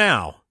 It is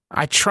now.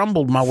 I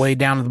trumbled my way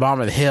down to the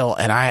bottom of the hill,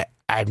 and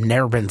I've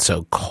never been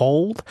so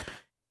cold,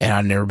 and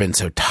I've never been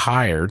so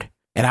tired.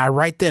 And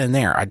right then and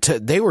there,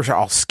 they were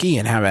all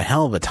skiing, having a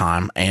hell of a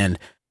time, and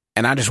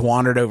I just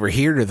wandered over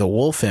here to the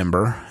Wolf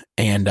Ember,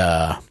 and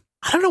I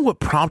don't know what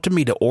prompted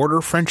me to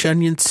order French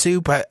onion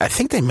soup. I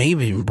think they may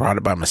have even brought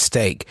it by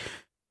mistake,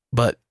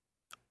 but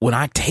when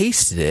I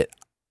tasted it,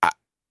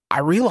 I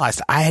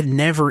realized I had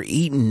never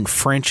eaten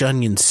French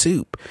onion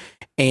soup,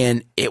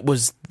 and it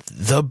was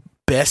the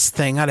best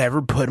thing I'd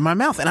ever put in my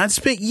mouth. And I'd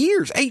spent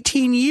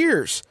 18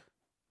 years,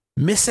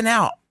 missing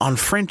out on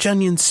French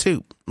onion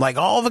soup. Like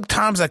all the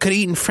times I could have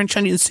eaten French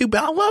onion soup,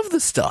 I love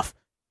this stuff.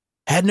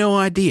 I had no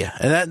idea.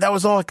 And that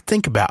was all I could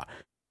think about.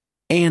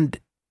 And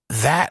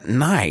that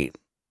night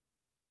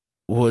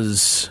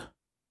was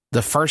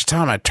the first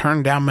time I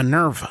turned down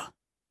Minerva.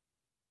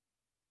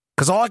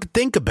 Because all I could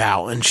think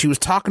about, and she was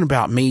talking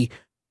about me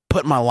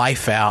putting my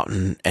life out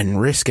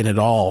and risking it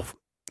all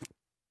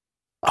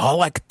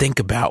I could think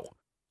about,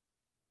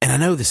 and I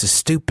know this is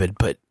stupid,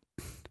 but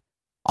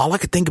all I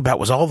could think about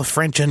was all the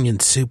French onion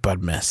soup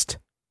I'd missed.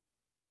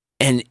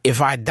 And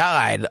if I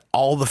died,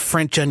 all the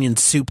French onion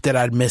soup that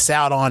I'd miss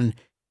out on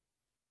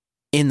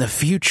in the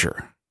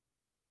future.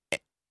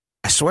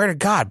 I swear to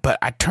God, but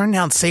I turned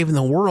down saving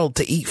the world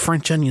to eat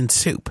French onion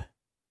soup.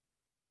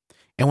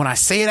 And when I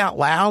say it out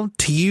loud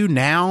to you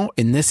now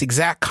in this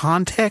exact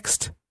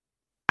context,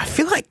 I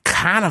feel like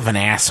kind of an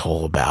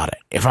asshole about it,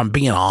 if I'm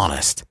being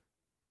honest.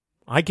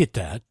 I get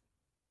that.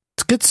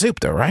 It's good soup,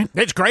 though, right?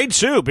 It's great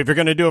soup if you're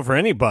going to do it for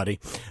anybody.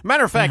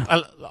 Matter of fact,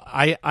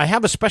 I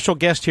have a special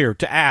guest here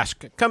to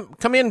ask.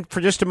 Come in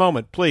for just a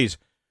moment, please.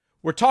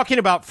 We're talking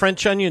about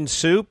French onion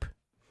soup.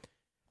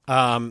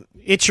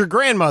 It's your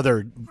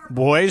grandmother,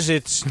 boys.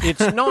 It's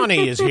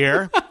Nani is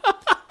here.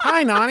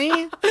 Hi,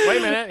 Nani. Wait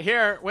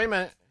a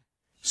minute.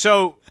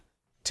 So,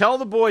 tell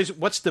the boys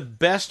what's the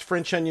best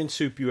French onion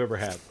soup you ever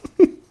had.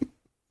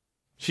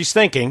 She's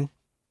thinking.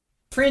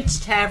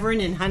 French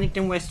Tavern in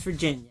Huntington, West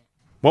Virginia.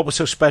 What was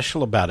so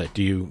special about it?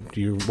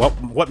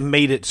 What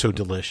made it so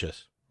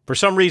delicious? For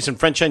some reason,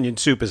 French onion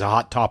soup is a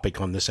hot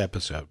topic on this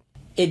episode.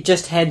 It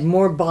just had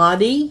more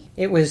body.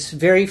 It was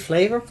very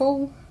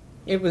flavorful.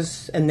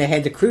 And they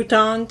had the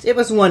croutons. It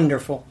was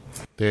wonderful.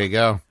 There you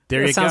go.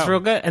 That sounds real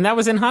good. And that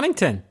was in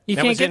Huntington. You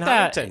can't get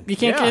that. You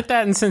can't get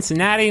that in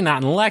Cincinnati,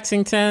 not in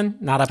Lexington,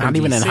 not up in Not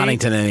even in DC.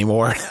 Huntington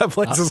anymore. That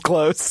place is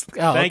close.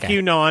 Oh, Thank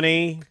you,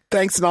 Nani.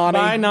 Thanks, Nani.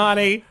 Bye,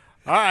 Nani.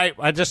 All right,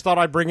 I just thought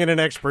I'd bring in an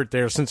expert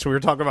there since we were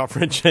talking about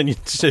French onion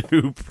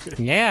soup.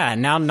 Yeah,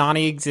 and now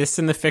Nani exists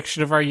in the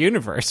fiction of our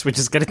universe, which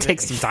is going to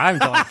take some time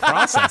to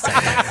process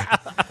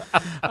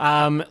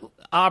it.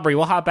 Aubrey,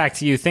 we'll hop back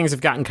to you. Things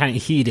have gotten kind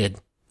of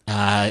heated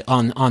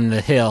on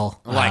the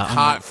hill. Like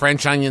hot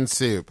French onion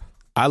soup.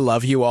 I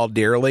love you all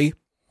dearly,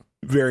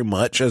 very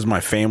much as my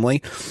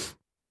family.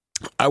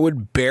 I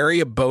would bury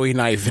a Bowie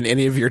knife in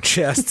any of your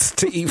chests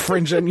to eat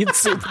French onion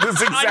soup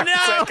this exact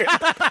second.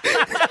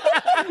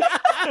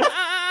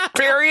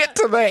 Bury it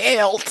to the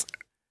hilt.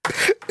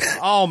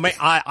 Oh, man,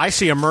 I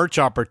see a merch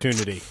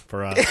opportunity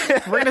for us.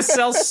 We're going to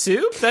sell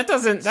soup? That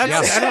doesn't...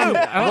 That's,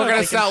 We're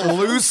going to sell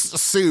loose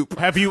soup.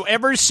 Have you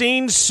ever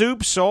seen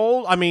soup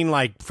sold? I mean,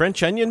 like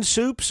French onion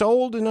soup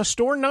sold in a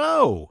store?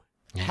 No.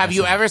 Have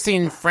you ever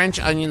seen French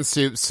onion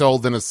soup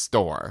sold in a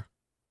store?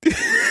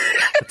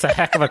 It's a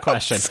heck of a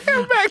question.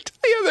 Go back to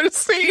the other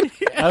scene.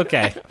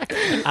 Okay.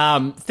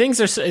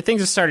 Things are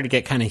starting to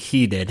get kind of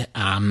heated.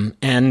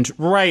 And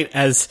right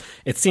as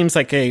it seems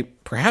like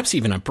perhaps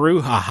even a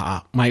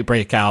brouhaha might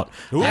break out.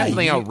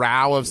 Definitely a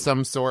row of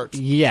some sort.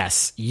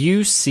 Yes,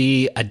 you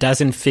see a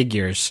dozen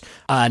figures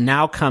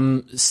now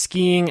come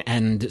skiing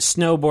and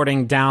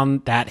snowboarding down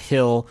that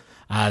hill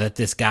that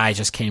this guy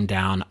just came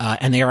down,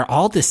 and they are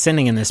all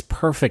descending in this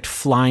perfect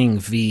flying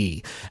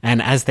V.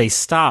 And as they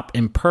stop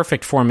in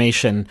perfect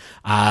formation,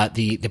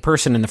 the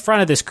person in the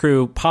front of this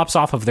crew pops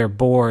off of their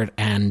board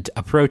and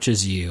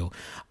approaches you.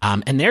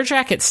 And their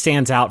jacket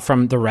stands out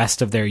from the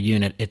rest of their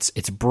unit.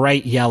 It's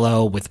bright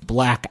yellow with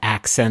black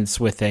accents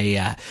with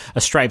a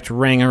striped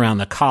ring around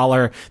the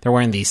collar. They're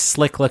wearing these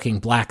slick-looking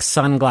black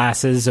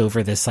sunglasses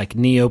over this like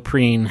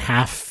neoprene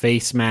half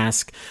face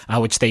mask,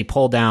 which they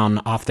pull down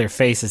off their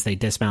face as they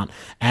dismount,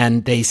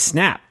 and they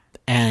snap.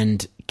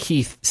 And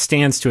Keith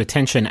stands to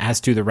attention,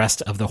 as do the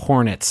rest of the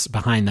Hornets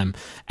behind them,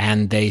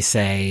 and they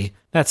say,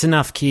 "That's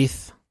enough,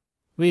 Keith.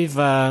 We've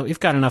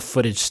got enough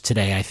footage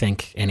today, I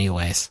think.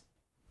 Anyways."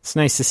 It's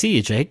nice to see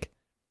you, Jake.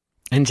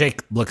 And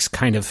Jake looks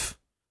kind of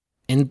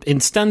in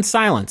stunned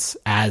silence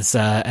as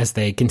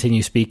they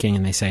continue speaking,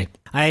 and they say,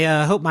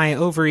 I hope my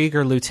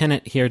overeager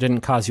lieutenant here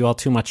didn't cause you all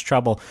too much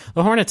trouble.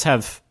 The Hornets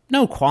have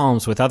no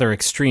qualms with other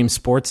extreme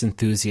sports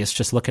enthusiasts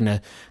just looking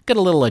to get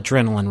a little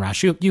adrenaline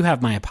rush. You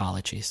have my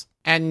apologies.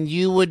 And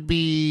you would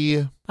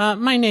be...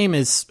 my name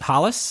is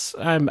Hollis.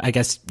 I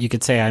guess you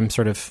could say I'm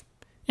sort of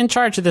in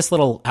charge of this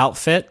little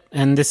outfit,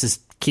 and this is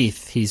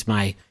Keith. He's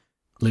my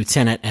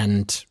lieutenant,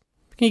 and...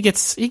 He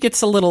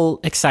gets a little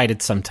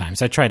excited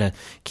sometimes. I try to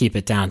keep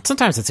it down.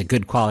 Sometimes it's a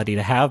good quality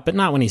to have, but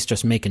not when he's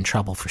just making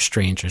trouble for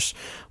strangers.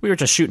 We were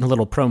just shooting a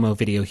little promo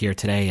video here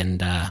today,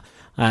 and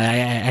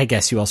I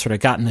guess you all sort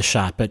of got in the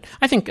shot. But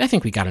I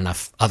think we got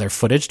enough other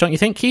footage, don't you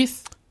think,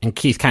 Keith? And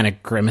Keith kind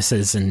of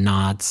grimaces and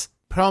nods.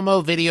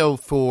 Promo video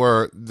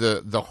for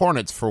the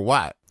Hornets for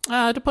what?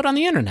 To put on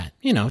the internet,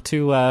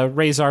 to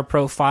raise our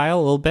profile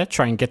a little bit,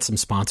 try and get some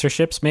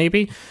sponsorships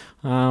maybe.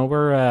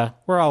 We're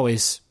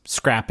always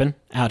scrapping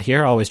out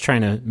here, always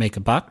trying to make a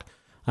buck.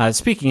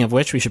 Speaking of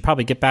which, we should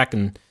probably get back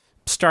and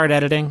start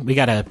editing. We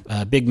got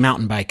a big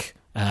mountain bike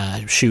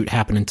shoot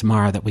happening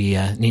tomorrow that we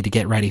need to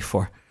get ready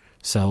for.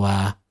 So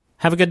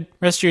have a good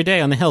rest of your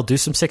day on the hill. Do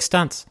some sick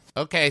stunts.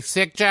 Okay,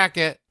 sick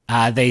jacket.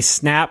 They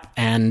snap,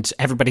 and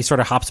everybody sort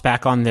of hops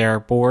back on their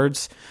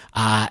boards,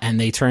 and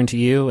they turn to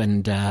you,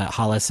 and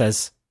Hollis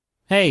says,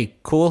 "Hey,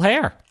 cool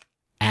hair."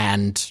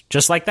 And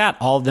just like that,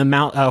 all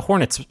the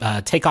Hornets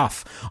take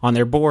off on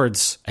their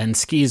boards and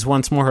skis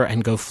once more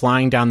and go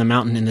flying down the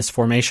mountain in this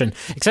formation,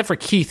 except for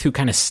Keith, who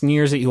kind of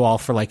sneers at you all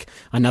for like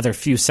another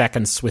few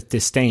seconds with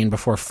disdain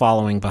before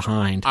following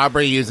behind.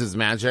 Aubrey uses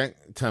magic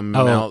to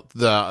melt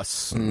the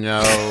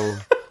snow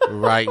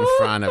right in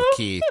front of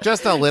Keith.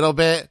 Just a little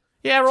bit.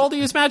 Yeah, roll to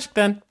use magic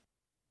then.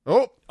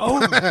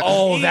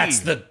 Oh,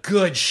 that's the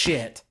good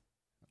shit.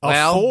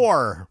 A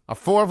 4. A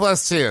 4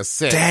 plus 2 is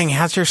 6. Dang,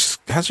 how's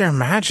your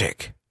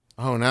magic?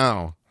 Oh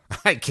no.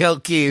 I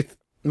killed Keith.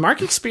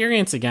 Mark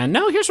experience again.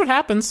 No, here's what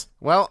happens.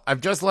 Well, I've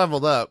just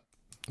leveled up.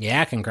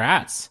 Yeah,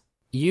 congrats.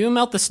 You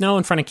melt the snow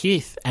in front of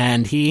Keith,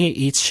 and he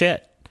eats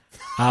shit.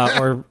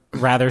 Or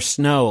rather,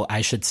 snow,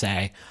 I should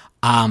say.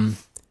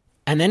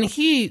 And then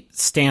he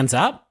stands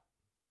up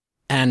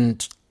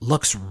and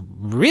looks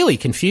really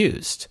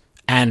confused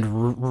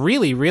and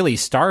really, really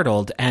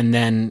startled. And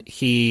then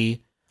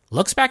he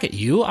looks back at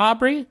you,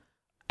 Aubrey,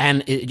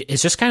 and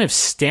is just kind of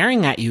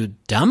staring at you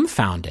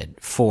dumbfounded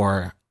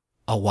for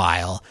a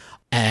while,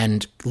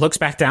 and looks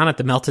back down at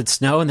the melted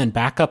snow and then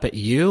back up at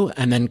you,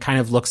 and then kind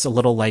of looks a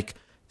little like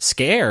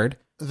scared.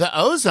 The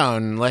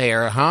ozone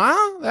layer,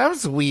 huh? That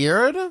was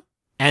weird.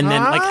 And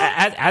then like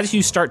as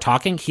you start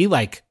talking, he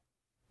like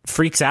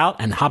freaks out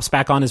and hops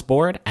back on his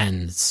board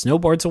and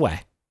snowboards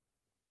away.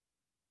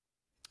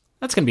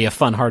 That's going to be a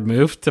fun, hard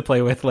move to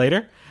play with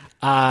later.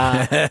 And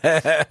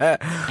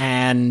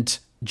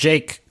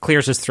Jake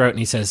clears his throat and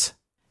he says,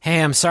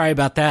 "Hey, I'm sorry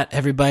about that,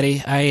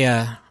 everybody.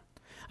 I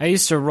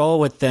used to roll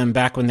with them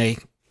back when they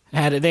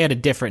had a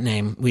different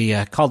name. We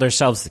called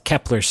ourselves the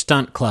Kepler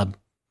Stunt Club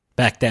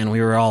back then.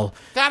 We were all...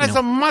 That is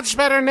a much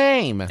better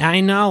name.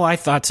 I know, I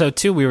thought so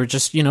too. We were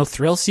just,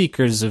 thrill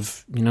seekers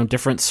of,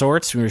 different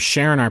sorts. We were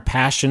sharing our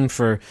passion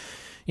for,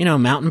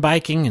 mountain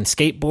biking and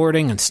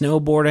skateboarding and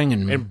snowboarding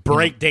and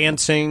break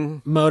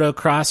dancing,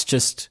 motocross,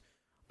 just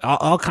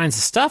all kinds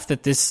of stuff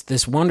that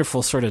this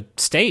wonderful sort of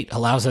state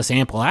allows us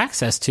ample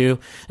access to.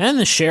 And then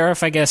the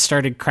sheriff, I guess,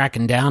 started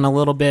cracking down a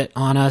little bit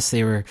on us.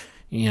 They were,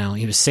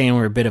 he was saying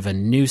we're a bit of a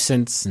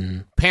nuisance,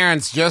 and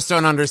parents just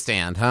don't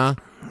understand, huh?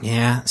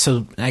 Yeah,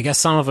 so I guess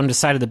some of them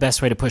decided the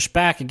best way to push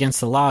back against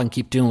the law and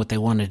keep doing what they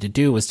wanted to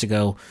do was to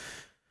go,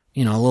 a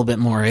little bit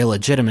more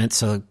illegitimate.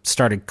 So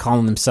started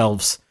calling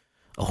themselves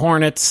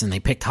Hornets, and they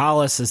picked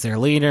Hollis as their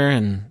leader,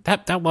 and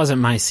that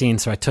wasn't my scene,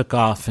 so I took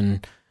off,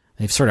 and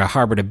they've sort of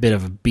harbored a bit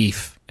of a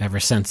beef ever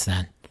since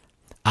then.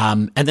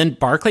 And then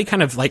Barclay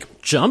kind of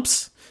like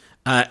jumps,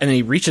 and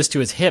he reaches to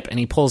his hip and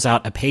he pulls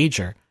out a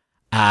pager,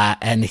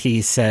 and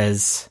he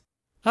says,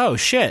 "Oh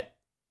shit.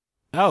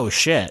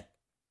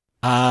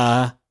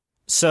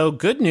 So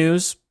good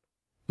news,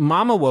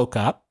 Mama woke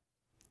up.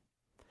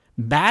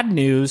 Bad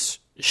news,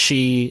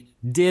 she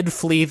did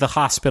flee the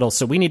hospital,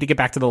 so we need to get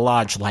back to the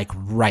lodge, like,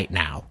 right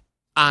now."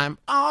 I'm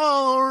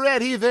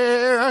already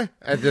there.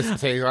 I just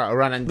take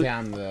running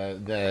down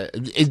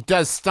it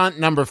does stunt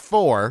number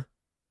 4,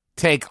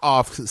 take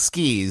off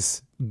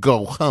skis,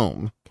 go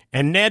home.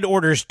 And Ned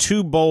orders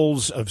 2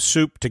 bowls of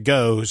soup to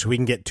go so we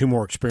can get 2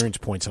 more experience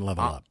points and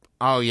level up.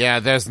 Oh,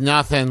 yeah, there's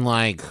nothing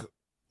like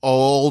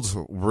old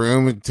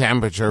room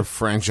temperature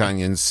French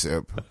onion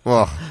soup.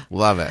 Oh,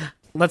 love it.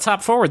 Let's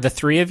hop forward. The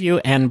 3 of you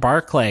and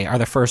Barclay are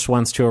the first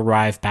ones to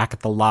arrive back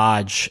at the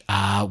lodge,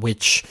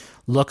 which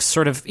looks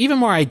sort of even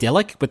more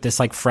idyllic with this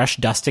like fresh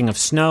dusting of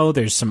snow.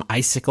 There's some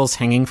icicles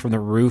hanging from the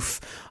roof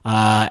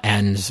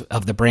and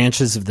of the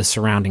branches of the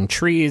surrounding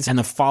trees, and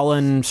the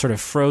fallen sort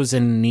of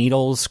frozen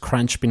needles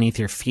crunch beneath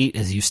your feet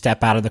as you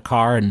step out of the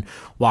car and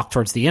walk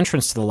towards the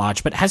entrance to the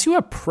lodge. But as you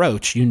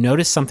approach, you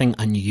notice something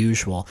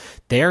unusual.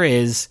 There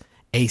is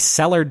a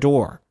cellar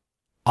door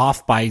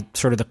off by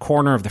sort of the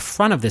corner of the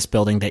front of this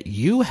building that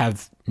you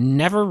have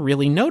never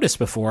really noticed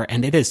before,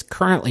 and it is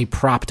currently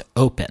propped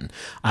open.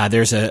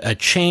 There's a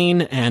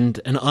chain and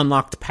an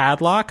unlocked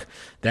padlock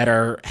that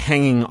are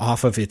hanging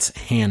off of its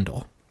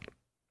handle.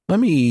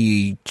 Let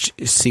me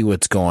see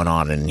what's going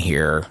on in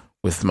here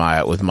with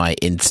my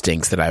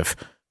instincts that I've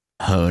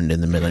honed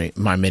in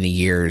my many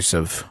years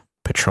of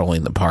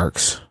patrolling the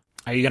parks.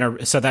 Are you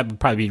gonna? So that would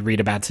probably be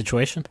read a bad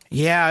situation.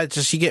 Yeah, it's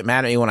just you get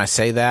mad at me when I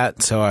say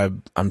that, so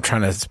I'm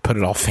trying to put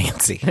it all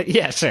fancy.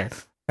 Yeah, sure.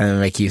 And then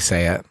make you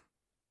say it.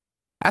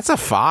 That's a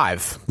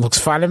 5. Looks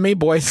fine to me,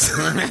 boys.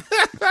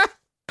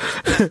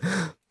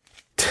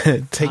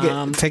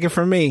 Take it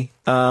from me.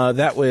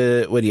 That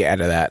would what do you add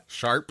to that?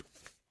 Sharp.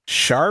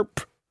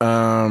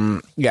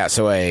 Yeah,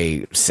 so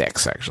a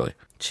 6 actually.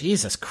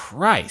 Jesus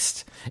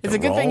Christ. It's a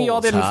good thing you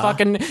all didn't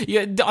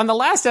on the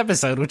last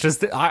episode, which was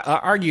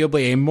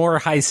arguably a more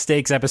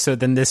high-stakes episode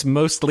than this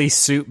mostly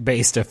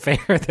soup-based affair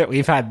that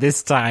we've had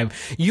this time,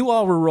 you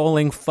all were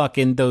rolling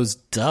fucking those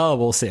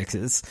double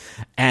 6s.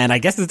 And I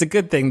guess it's a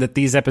good thing that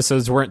these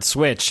episodes weren't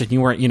switched and you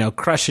weren't,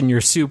 crushing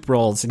your soup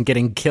rolls and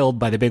getting killed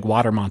by the big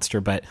water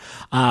monster. But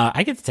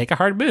I get to take a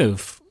hard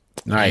move.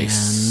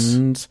 Nice.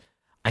 And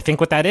I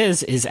think what that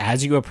is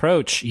as you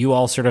approach, you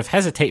all sort of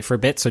hesitate for a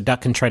bit so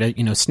Duck can try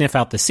to, sniff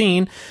out the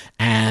scene.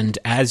 And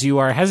as you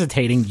are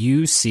hesitating,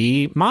 you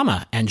see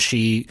Mama, and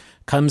she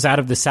comes out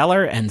of the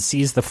cellar and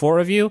sees the 4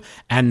 of you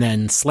and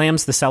then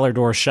slams the cellar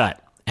door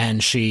shut.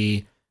 And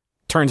she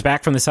turns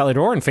back from the cellar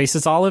door and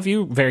faces all of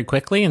you very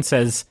quickly and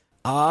says,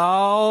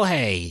 "Oh,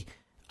 hey.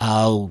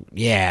 Oh,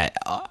 yeah.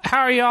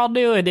 How are y'all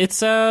doing?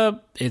 It's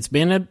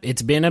been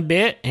a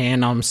bit,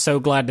 and I'm so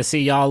glad to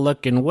see y'all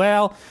looking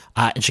well."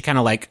 And she kind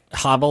of like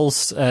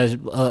hobbles a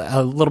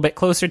little bit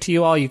closer to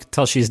you all. You can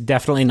tell she's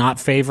definitely not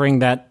favoring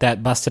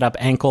that busted up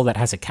ankle that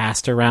has a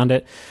cast around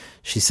it.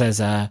 She says,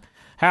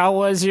 how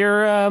was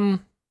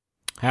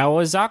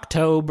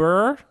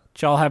October?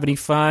 Did y'all have any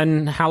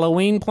fun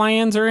Halloween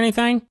plans or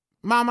anything?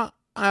 Mama,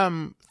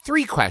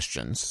 3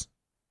 questions.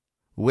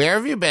 Where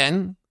have you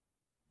been?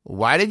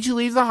 Why did you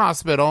leave the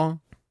hospital?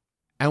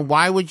 And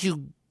why would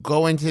you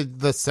go into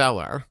the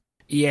cellar?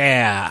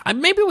 Yeah,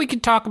 maybe we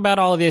could talk about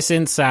all of this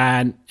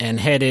inside and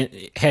head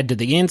to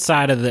the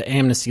inside of the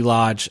Amnesty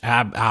Lodge.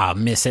 I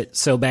miss it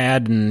so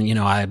bad, and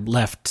I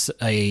left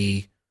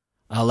a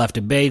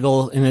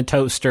bagel in the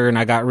toaster, and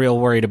I got real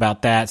worried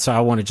about that. So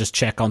I want to just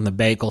check on the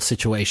bagel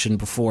situation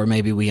before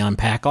maybe we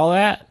unpack all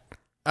that.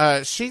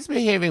 She's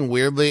behaving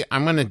weirdly.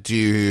 I'm gonna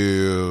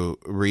do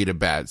read a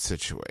bad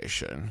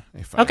situation.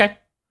 Okay,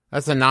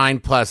 that's a 9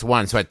 +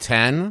 1, so at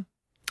 10.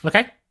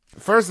 Okay.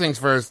 First things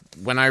first,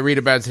 when I read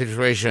a bad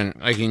situation,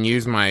 I can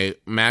use my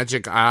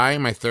magic eye,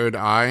 my third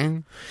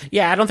eye.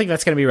 Yeah, I don't think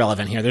that's going to be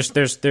relevant here.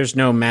 There's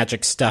no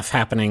magic stuff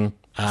happening.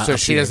 So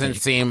she doesn't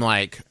seem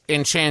like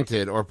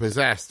enchanted or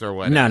possessed or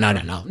whatever.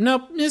 No.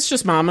 Nope, it's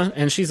just Mama,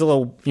 and she's a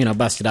little,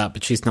 busted up,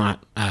 but she's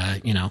not,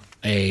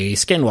 a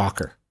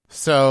skinwalker.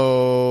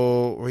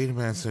 So, read a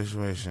bad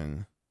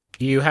situation.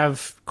 You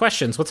have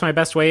questions. What's my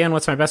best way in?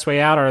 What's my best way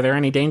out? Are there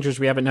any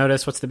dangers we haven't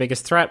noticed? What's the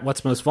biggest threat?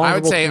 What's most vulnerable?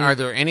 I would say, are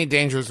there any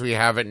dangers we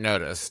haven't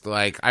noticed?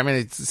 Like, I'm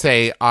going to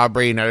say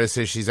Aubrey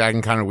notices she's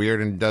acting kind of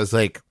weird and does,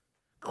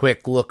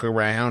 quick look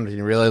around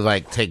and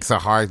really, takes a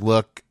hard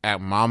look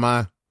at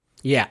Mama.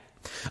 Yeah.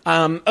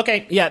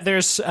 Okay, yeah,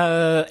 there's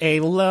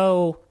a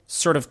low,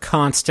 sort of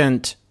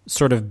constant,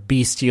 sort of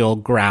bestial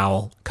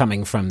growl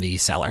coming from the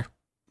cellar.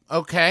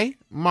 Okay,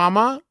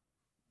 Mama.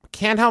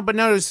 Can't help but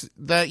notice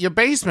that your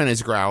basement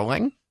is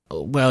growling.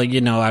 Well,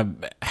 I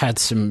had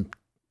some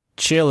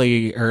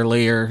chili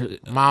earlier.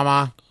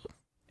 Mama.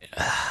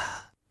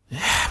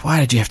 Why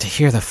did you have to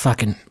hear the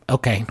fucking...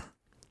 Okay.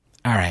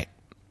 All right.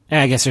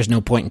 I guess there's no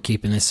point in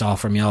keeping this all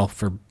from y'all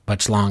for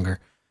much longer.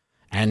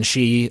 And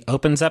she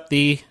opens up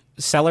the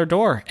cellar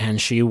door, and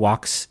she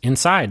walks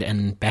inside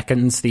and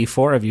beckons the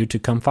four of you to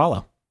come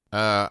follow.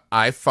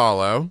 I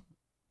follow.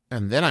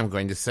 And then I'm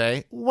going to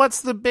say,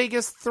 what's the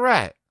biggest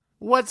threat?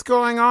 What's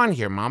going on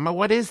here, Mama?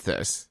 What is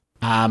this?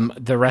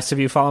 The rest of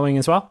you following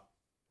as well?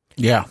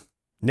 Yeah.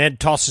 Ned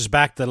tosses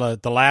back the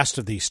last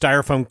of the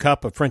styrofoam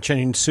cup of French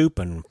onion soup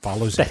and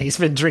follows that he's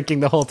been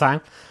drinking the whole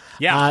time?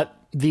 Yeah.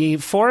 The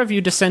four of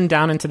you descend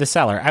down into the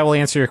cellar. I will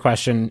answer your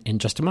question in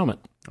just a moment.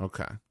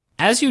 Okay.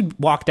 As you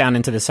walk down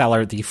into the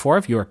cellar, the four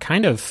of you are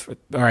kind of,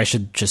 or I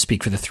should just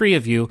speak for the three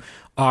of you,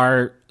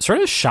 are sort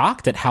of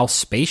shocked at how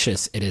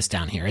spacious it is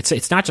down here.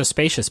 It's not just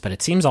spacious, but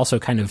it seems also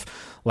kind of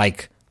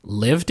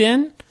lived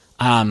in.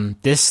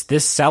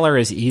 This cellar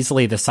is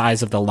easily the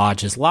size of the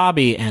lodge's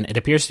lobby, and it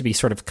appears to be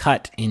sort of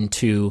cut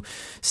into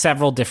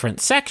several different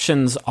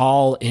sections,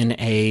 all in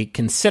a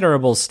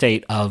considerable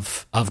state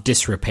of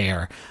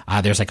disrepair.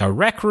 There's a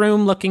rec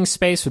room looking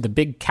space with a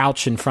big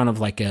couch in front of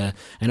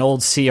an old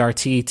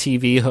CRT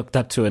TV hooked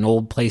up to an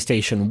old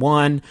PlayStation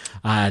 1.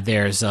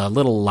 There's a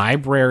little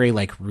library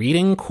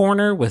reading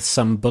corner with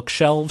some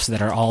bookshelves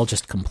that are all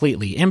just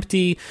completely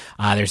empty.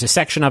 There's a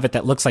section of it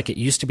that looks like it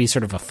used to be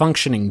sort of a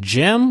functioning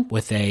gym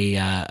with a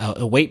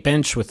weight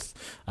bench with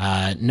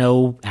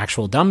no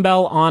actual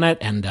dumbbell on it,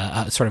 and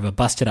sort of a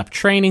busted up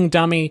training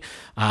dummy.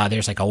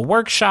 There's a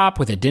workshop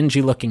with a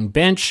dingy looking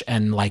bench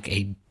and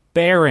a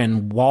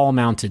barren wall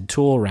mounted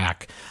tool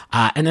rack.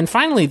 And then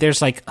finally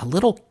there's a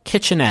little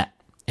kitchenette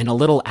in a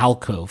little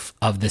alcove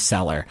of the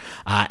cellar.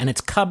 And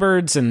it's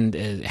cupboards, and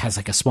it has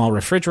a small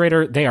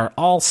refrigerator. They are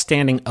all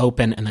standing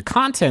open, and the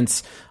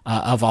contents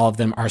of all of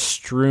them are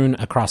strewn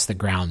across the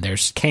ground.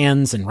 There's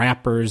cans and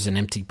wrappers and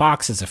empty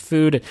boxes of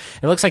food. It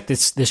looks like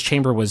this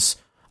chamber was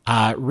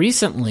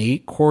recently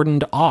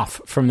cordoned off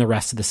from the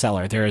rest of the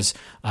cellar. There's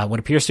what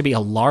appears to be a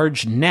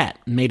large net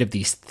made of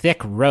these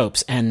thick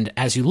ropes, and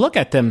as you look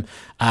at them,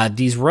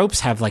 these ropes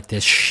have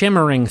this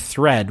shimmering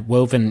thread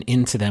woven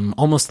into them,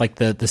 almost like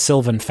the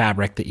sylvan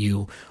fabric that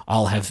you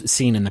all have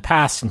seen in the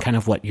past, and kind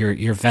of what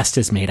your vest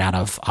is made out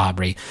of,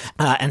 Aubrey.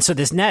 And so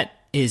this net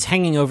is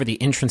hanging over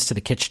the entrance to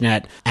the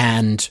kitchenette,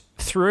 and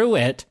through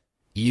it,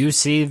 you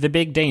see the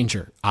big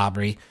danger,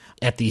 Aubrey.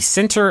 At the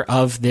center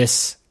of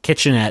this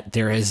kitchenette,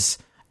 there is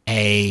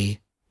a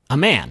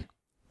man.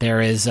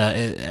 There is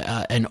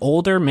an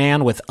older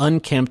man with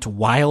unkempt,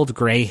 wild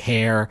gray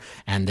hair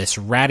and this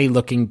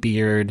ratty-looking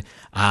beard.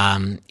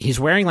 He's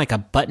wearing a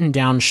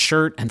button-down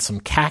shirt and some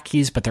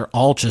khakis, but they're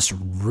all just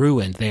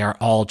ruined. They are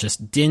all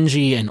just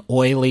dingy and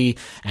oily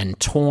and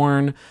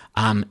torn.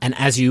 And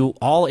as you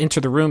all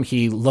enter the room,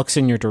 he looks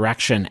in your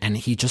direction, and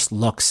he just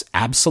looks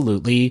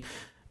absolutely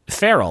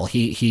feral.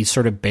 He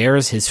sort of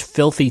bares his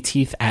filthy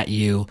teeth at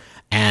you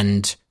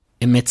and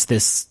emits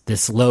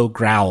this low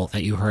growl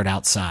that you heard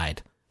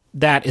outside.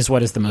 That is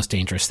what is the most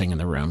dangerous thing in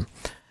the room.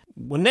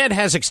 Well, Ned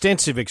has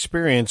extensive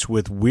experience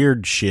with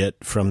weird shit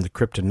from the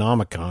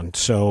Cryptonomicon,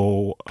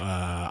 so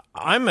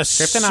I'm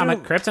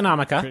assuming...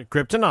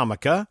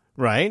 Cryptonomica,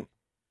 right?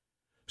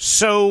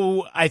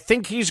 So I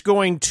think he's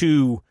going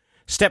to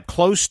step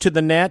close to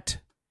the net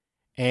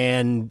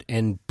and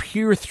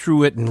peer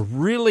through it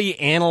and really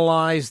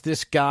analyze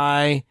this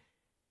guy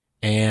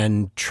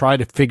and try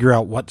to figure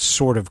out what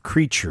sort of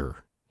creature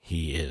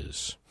he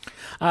is.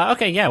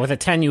 Okay, yeah, with a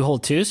 10 you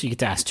hold 2, so you get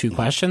to ask 2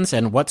 questions.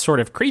 And what sort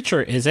of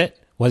creature is it,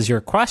 was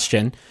your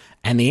question.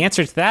 And the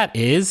answer to that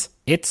is,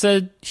 it's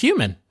a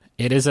human.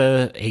 It is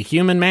a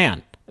human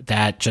man.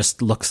 that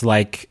just looks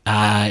like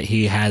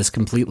he has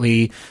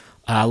completely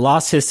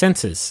lost his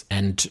senses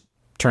and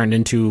turned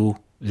into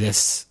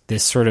this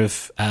sort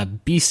of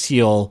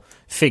bestial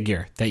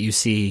figure that you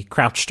see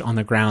crouched on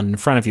the ground in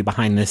front of you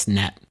behind this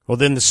net. Well,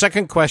 then the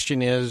second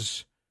question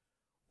is,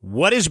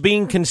 what is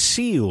being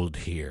concealed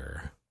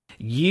here?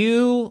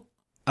 You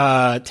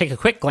take a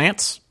quick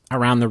glance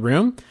around the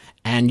room,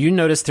 and you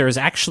notice there is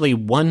actually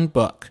one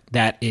book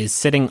that is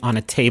sitting on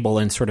a table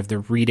in sort of the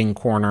reading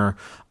corner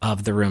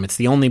of the room. It's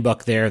the only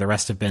book there. The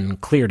rest have been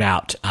cleared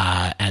out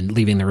and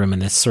leaving the room in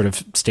this sort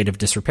of state of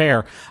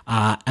disrepair.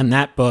 And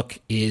that book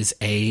is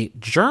a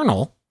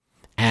journal,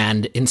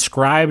 and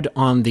inscribed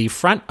on the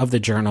front of the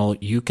journal,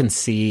 you can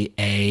see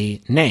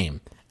a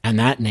name. And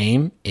that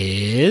name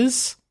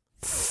is...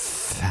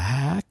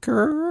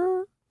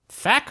 Thacker?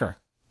 Thacker.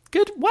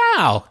 Good.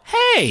 Wow.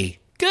 Hey.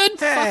 Good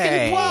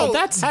fucking. Whoa.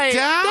 That's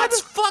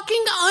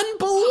fucking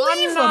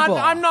unbelievable.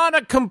 I'm not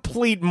a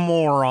complete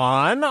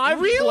moron.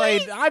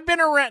 I've been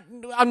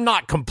around. I'm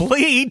not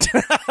complete.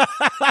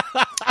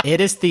 It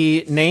is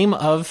the name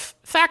of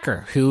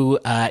Thacker, who,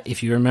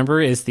 if you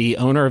remember, is the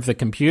owner of the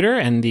computer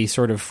and the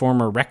sort of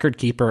former record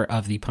keeper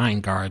of the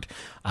Pine Guard,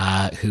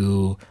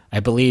 who I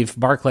believe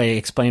Barclay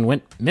explained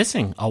went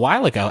missing a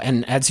while ago.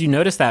 And as you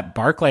notice that,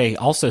 Barclay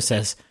also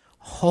says,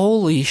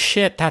 "Holy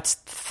shit, that's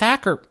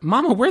Thacker.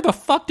 Mama, where the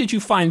fuck did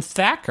you find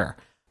Thacker?"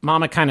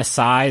 Mama kind of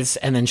sighs,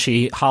 and then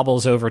she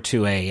hobbles over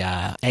to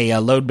a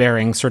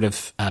load-bearing sort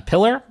of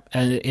pillar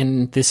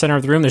in the center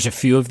of the room. There's a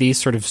few of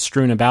these sort of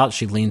strewn about.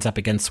 She leans up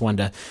against one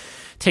to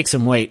take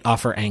some weight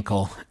off her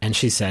ankle, and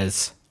she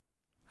says,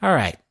 "All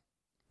right,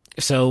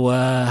 so,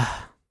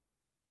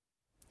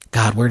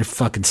 God, where to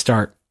fucking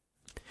start?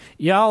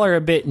 Y'all are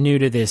a bit new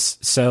to this,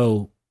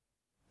 so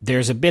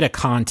there's a bit of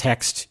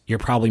context you're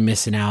probably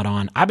missing out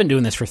on. I've been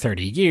doing this for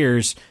 30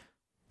 years,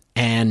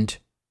 and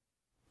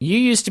you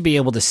used to be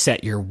able to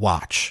set your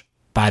watch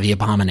by the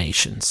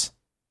abominations.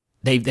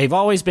 They've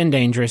always been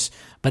dangerous,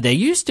 but they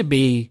used to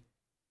be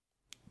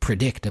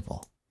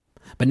predictable.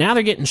 But now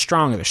they're getting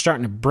stronger. They're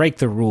starting to break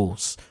the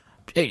rules.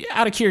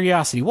 Out of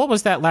curiosity, what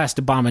was that last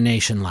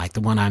abomination like,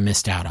 the one I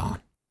missed out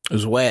on?" It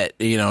was wet.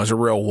 It was a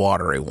real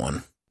watery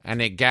one. And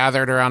it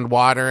gathered around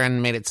water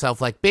and made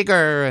itself like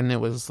bigger, and it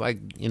was like,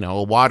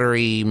 a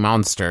watery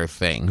monster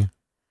thing.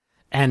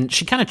 And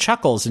she kind of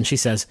chuckles and she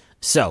says,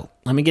 "So,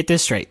 let me get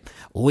this straight.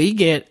 We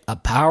get a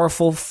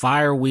powerful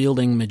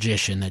fire-wielding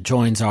magician that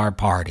joins our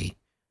party,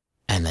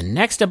 and the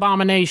next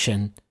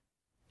abomination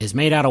is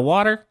made out of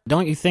water?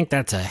 Don't you think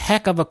that's a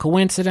heck of a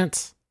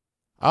coincidence?"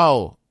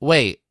 Oh,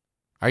 wait.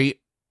 Are you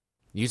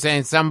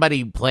saying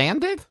somebody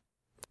planned it?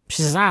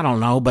 She says, "I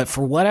don't know, but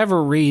for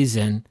whatever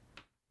reason,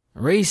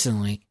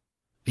 recently,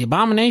 the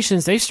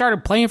abominations, they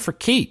started playing for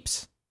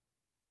keeps.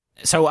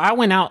 So I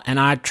went out and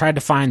I tried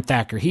to find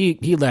Thacker.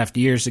 He left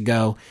years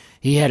ago.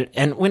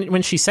 And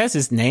when she says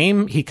his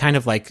name, he kind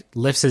of like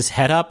lifts his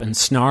head up and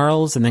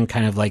snarls and then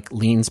kind of like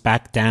leans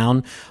back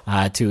down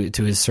to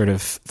his sort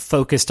of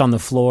focused on the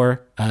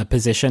floor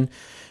position.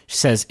 She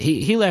says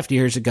he left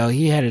years ago.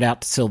 He headed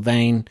out to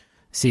Sylvain,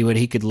 see what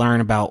he could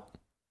learn about,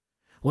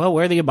 well,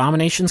 where the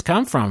abominations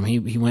come from.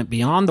 He went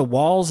beyond the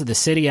walls of the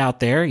city out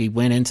there. He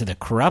went into the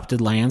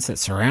corrupted lands that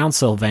surround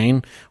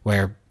Sylvain,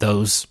 where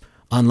those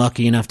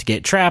unlucky enough to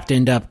get trapped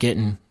end up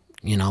getting,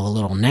 a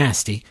little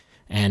nasty.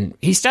 And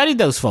he studied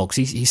those folks.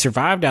 He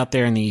survived out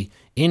there in the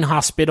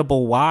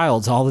inhospitable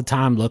wilds all the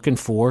time looking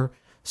for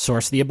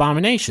source of the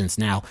abominations.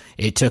 Now,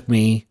 it took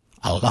me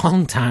a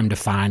long time to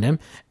find him.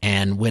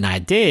 And when I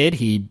did,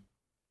 he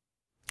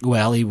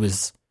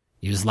was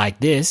like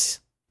this.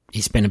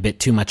 He spent a bit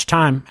too much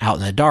time out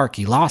in the dark.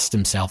 He lost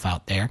himself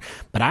out there.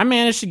 But I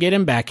managed to get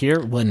him back here.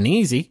 It wasn't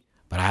easy,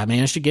 but I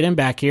managed to get him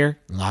back here,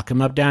 lock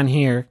him up down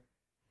here,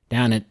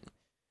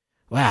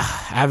 I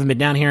haven't been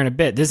down here in a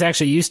bit. This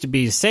actually used to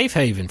be a safe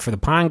haven for the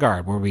Pine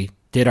Guard, where we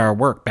did our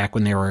work back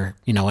when there were,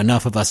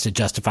 enough of us to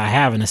justify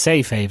having a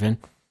safe haven.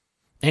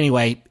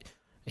 Anyway,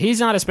 he's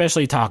not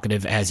especially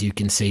talkative, as you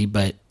can see,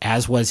 but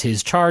as was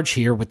his charge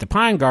here with the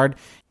Pine Guard,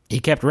 he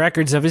kept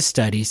records of his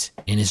studies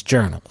in his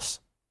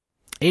journals.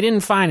 He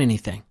didn't find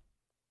anything.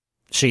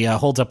 She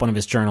holds up one of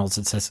his journals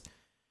and says,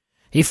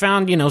 he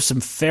found, some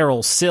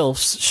feral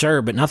sylphs,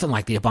 sure, but nothing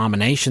like the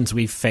abominations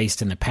we've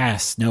faced in the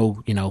past.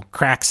 No,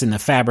 cracks in the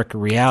fabric of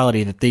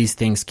reality that these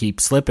things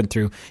keep slipping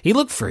through. He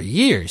looked for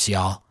years,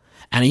 y'all,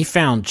 and he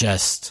found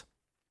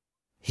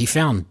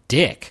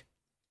Dick.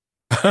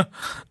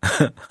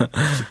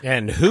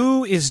 And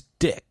who is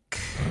Dick?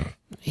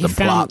 The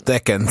plot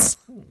thickens.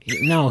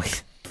 No,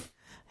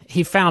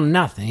 he found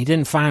nothing. He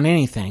didn't find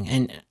anything.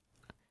 And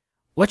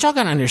what y'all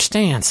gotta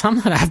understand,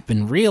 something that I've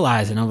been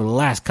realizing over the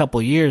last couple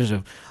of years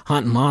of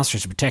hunting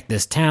monsters to protect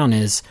this town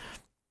is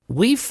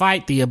we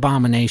fight the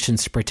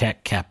abominations to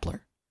protect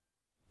Kepler.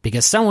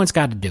 Because someone's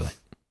got to do it.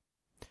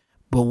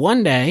 But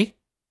one day,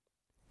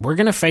 we're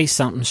gonna face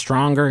something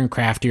stronger and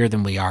craftier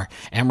than we are,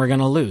 and we're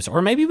gonna lose.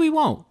 Or maybe we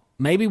won't.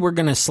 Maybe we're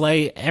gonna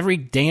slay every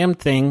damn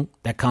thing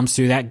that comes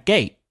through that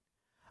gate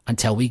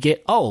until we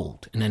get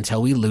old and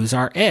until we lose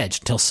our edge,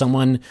 until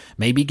someone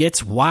maybe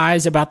gets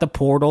wise about the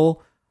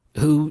portal,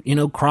 who,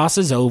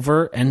 crosses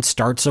over and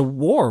starts a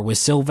war with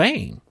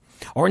Sylvain.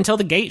 Or until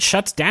the gate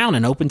shuts down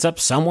and opens up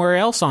somewhere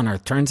else on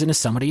Earth, turns into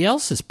somebody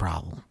else's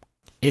problem.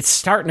 It's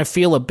starting to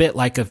feel a bit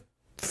like a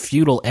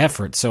futile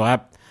effort, so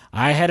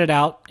I headed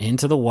out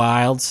into the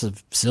wilds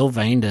of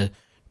Sylvain to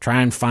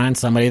try and find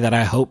somebody that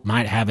I hope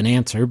might have an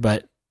answer,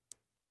 but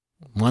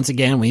once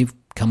again, we've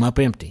come up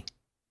empty.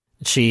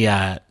 She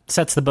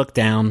sets the book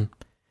down,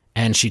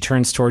 and she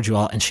turns towards you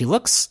all, and she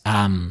looks...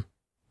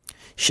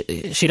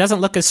 She doesn't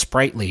look as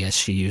sprightly as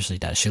she usually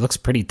does. She looks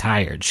pretty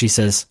tired. She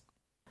says,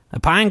 "A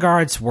Pine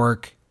Guard's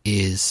work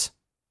is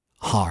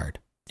hard,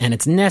 and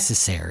it's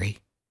necessary,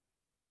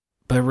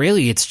 but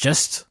really it's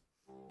just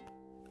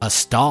a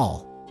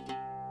stall.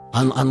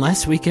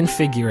 Unless we can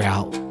figure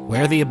out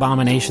where the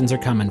abominations are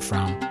coming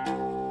from,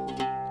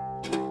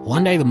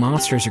 one day the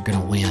monsters are going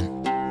to win."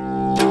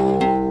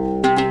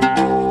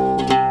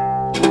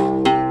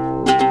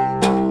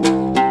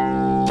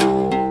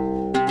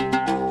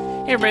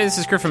 Hey everybody, this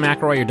is Griffin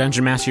McElroy, your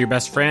Dungeon Master, your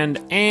best friend,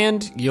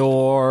 and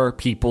your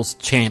people's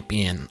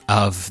champion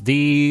of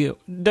the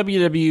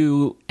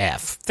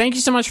WWF. Thank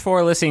you so much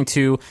for listening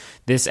to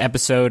this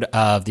episode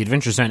of the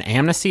Adventure Zone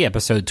Amnesty,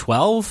 episode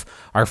 12,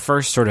 our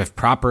first sort of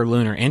proper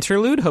lunar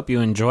interlude. Hope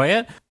you enjoy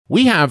it.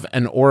 We have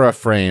an aura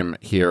frame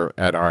here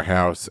at our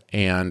house,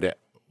 and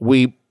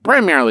we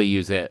primarily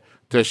use it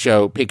to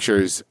show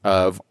pictures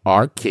of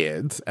our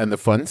kids and the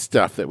fun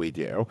stuff that we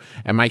do.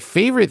 And my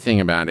favorite thing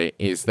about it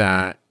is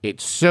that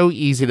it's so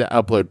easy to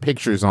upload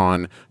pictures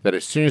on that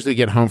as soon as we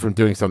get home from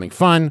doing something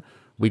fun,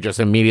 we just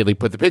immediately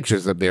put the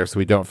pictures up there so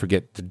we don't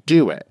forget to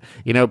do it.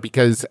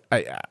 Because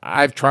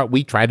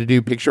we tried to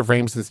do picture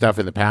frames and stuff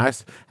in the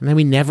past, and then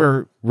we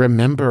never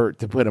remember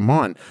to put them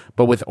on.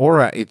 But with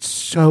Aura, it's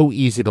so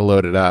easy to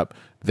load it up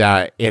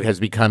that it has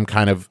become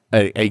kind of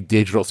a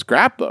digital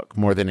scrapbook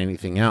more than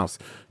anything else.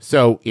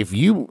 So if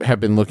you have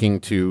been looking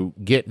to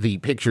get the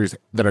pictures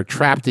that are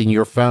trapped in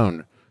your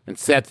phone and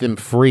set them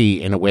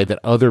free in a way that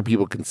other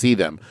people can see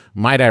them,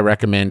 might I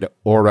recommend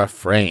Aura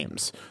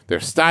Frames. They're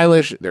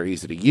stylish, they're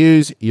easy to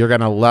use, you're going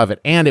to love it.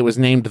 And it was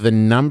named the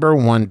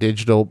 #1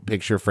 digital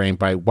picture frame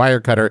by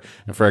Wirecutter,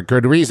 and for a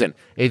good reason.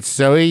 It's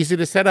so easy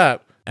to set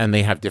up, and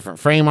they have different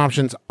frame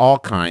options, all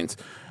kinds.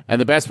 And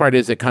the best part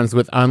is it comes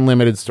with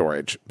unlimited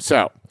storage.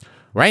 So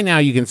right now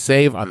you can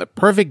save on the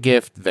perfect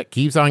gift that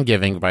keeps on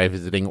giving by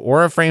visiting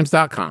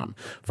auraframes.com.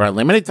 For a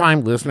limited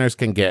time, listeners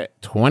can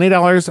get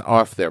 $20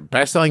 off their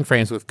best-selling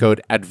frames with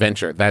code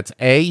ADVENTURE. That's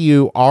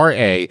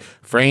AURA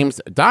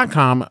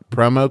frames.com,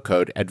 promo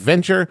code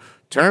ADVENTURE.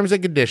 Terms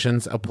and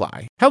conditions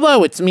apply.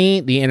 Hello, it's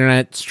me, the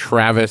internet's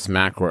Travis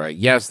McElroy.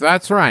 Yes,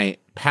 that's right.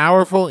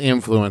 Powerful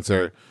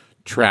influencer,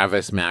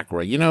 Travis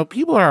McElroy.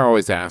 People are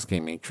always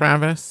asking me,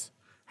 Travis,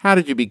 how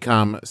did you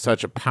become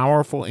such a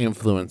powerful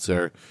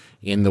influencer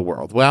in the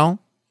world? Well,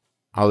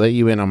 I'll let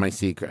you in on my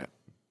secret.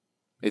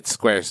 It's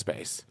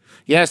Squarespace.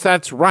 Yes,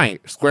 that's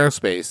right.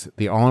 Squarespace,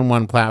 the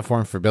all-in-one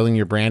platform for building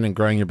your brand and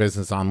growing your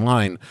business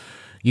online.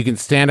 You can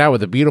stand out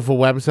with a beautiful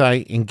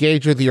website,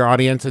 engage with your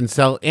audience, and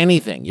sell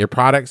anything, your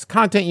products,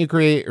 content you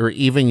create, or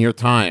even your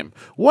time.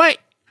 What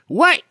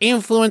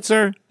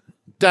influencer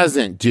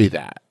doesn't do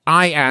that?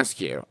 I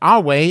ask you.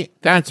 I'll wait.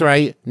 That's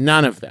right.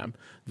 None of them.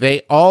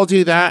 They all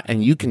do that,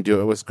 and you can do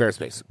it with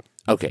Squarespace.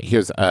 Okay,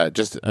 here's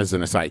just as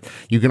an aside.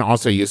 You can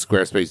also use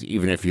Squarespace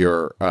even if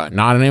you're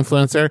not an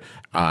influencer,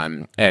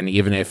 and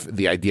even if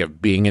the idea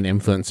of being an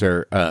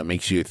influencer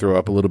makes you throw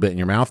up a little bit in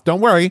your mouth. Don't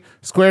worry,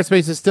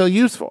 Squarespace is still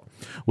useful.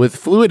 With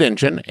Fluid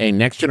Engine, a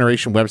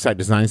next-generation website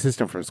design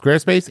system from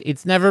Squarespace,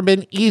 it's never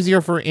been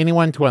easier for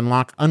anyone to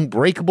unlock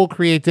unbreakable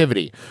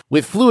creativity.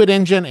 With Fluid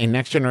Engine, a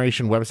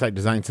next-generation website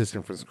design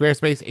system from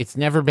Squarespace, it's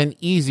never been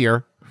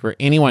easier for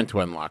anyone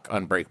to unlock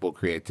unbreakable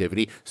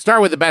creativity.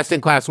 Start with the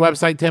best-in-class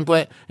website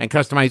template and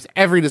customize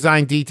every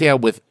design detail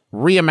with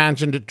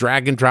reimagined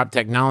drag-and-drop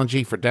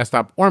technology for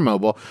desktop or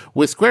mobile.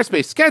 With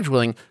Squarespace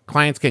scheduling,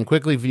 clients can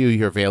quickly view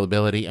your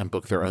availability and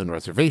book their own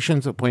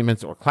reservations,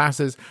 appointments, or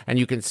classes, and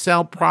you can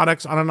sell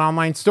products on an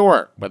online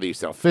store. Whether you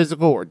sell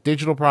physical or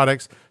digital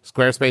products,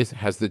 Squarespace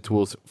has the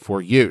tools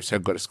for you. So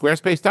go to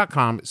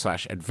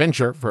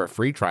squarespace.com/adventure for a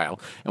free trial,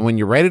 and when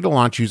you're ready to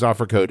launch, use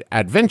offer code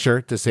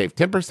ADVENTURE to save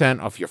 10%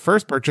 off your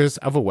first purchase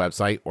of a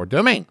website or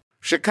domain.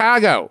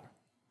 Chicago!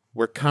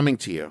 We're coming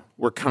to you.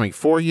 We're coming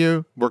for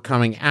you. We're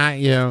coming at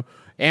you.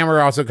 And we're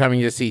also coming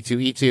to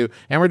C2E2.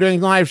 And we're doing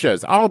live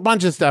shows. All a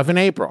bunch of stuff in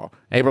April.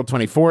 April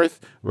 24th,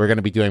 we're going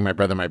to be doing My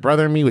Brother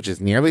and Me, which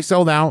is nearly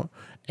sold out.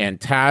 And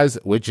Taz,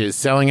 which is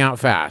selling out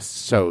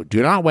fast. So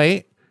do not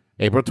wait.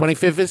 April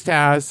 25th is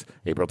Taz.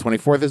 April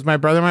 24th is My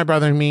Brother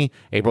and Me.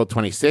 April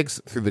 26th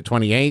through the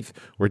 28th,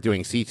 we're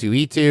doing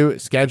C2E2,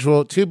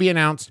 schedule to be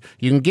announced.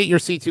 You can get your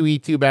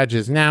C2E2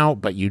 badges now,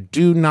 but you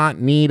do not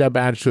need a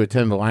badge to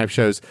attend the live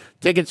shows.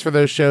 Tickets for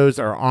those shows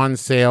are on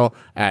sale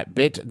at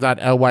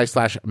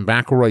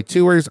bit.ly/McElroy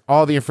Tours.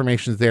 All the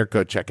information's there.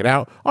 Go check it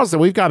out. Also,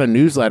 we've got a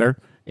newsletter.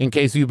 In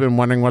case you've been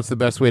wondering what's the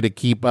best way to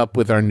keep up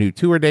with our new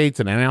tour dates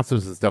and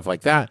announcements and stuff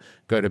like that,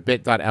 go to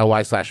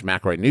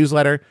bit.ly/McElroy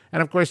newsletter.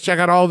 And of course, check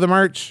out all of the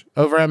merch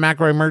over at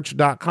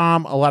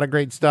McElroymerch.com. A lot of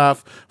great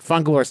stuff.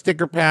 Fun Galore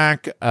sticker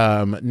pack,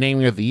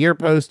 naming of the year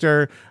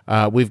poster.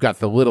 We've got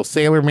the little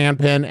Sailor Man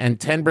pin, and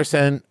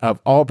 10%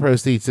 of all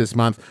proceeds this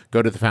month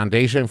go to the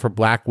Foundation for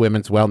Black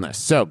Women's Wellness.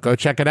 So go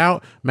check it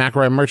out,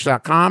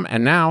 McElroymerch.com.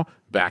 And now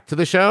back to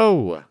the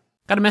show.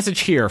 Got a message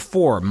here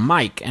for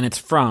Mike, and it's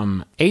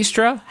from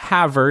Astra,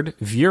 Havard,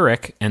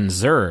 Vurik, and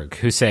Zerg,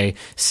 who say,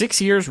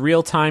 6 years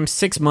real time,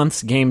 6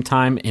 months game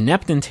time,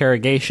 inept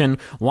interrogation,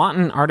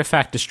 wanton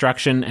artifact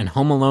destruction, and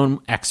Home Alone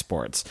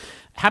exports.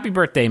 Happy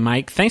birthday,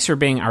 Mike. Thanks for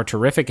being our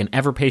terrific and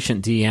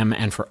ever-patient DM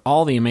and for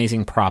all the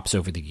amazing props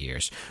over the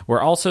years.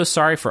 We're also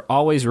sorry for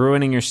always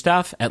ruining your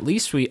stuff. At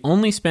least we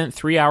only spent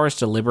 3 hours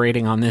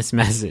deliberating on this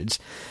message.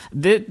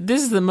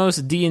 This is the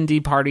most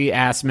D&D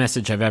party-ass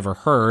message I've ever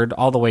heard,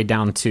 all the way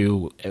down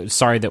to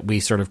sorry that we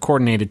sort of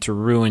coordinated to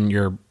ruin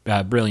your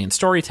brilliant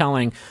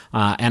storytelling,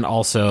 and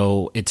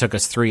also it took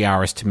us 3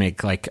 hours to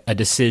make like a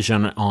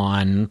decision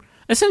on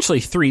essentially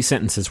 3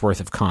 sentences worth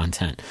of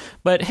content.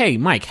 But hey,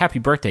 Mike, happy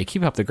birthday.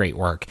 Keep up the great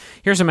work.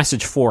 Here's a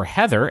message for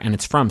Heather, and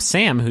it's from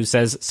Sam, who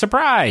says,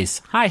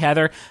 surprise! Hi,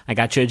 Heather. I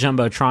got you a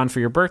Jumbotron for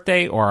your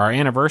birthday or our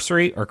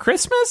anniversary or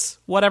Christmas,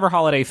 whatever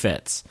holiday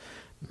fits.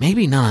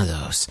 Maybe none of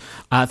those.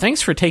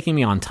 Thanks for taking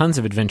me on tons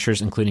of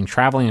adventures, including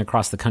traveling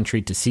across the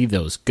country to see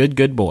those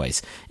good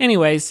boys.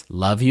 Anyways,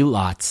 love you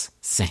lots,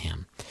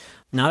 Sam.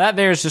 Now that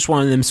there is just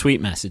one of them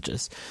sweet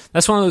messages.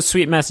 That's one of those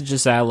sweet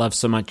messages that I love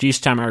so much.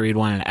 Each time I read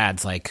one, it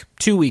adds like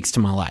 2 weeks to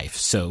my life.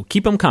 So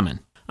keep them coming.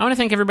 I want to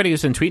thank everybody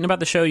who's been tweeting about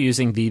the show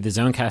using the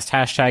Zonecast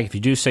hashtag. If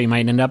you do so, you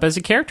might end up as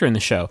a character in the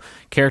show.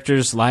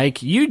 Characters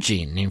like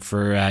Eugene, named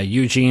for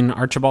Eugene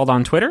Archibald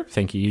on Twitter.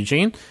 Thank you,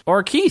 Eugene.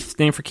 Or Keith,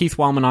 named for Keith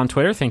Wellman on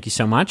Twitter. Thank you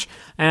so much.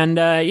 And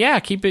yeah,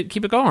 keep it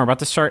going. We're about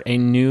to start a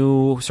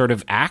new sort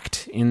of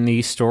act in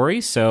the story.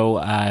 So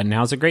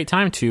now's a great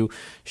time to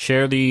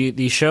share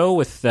the show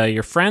with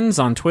your friends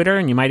on Twitter,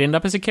 and you might end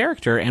up as a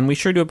character. And we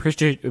sure do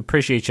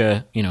appreciate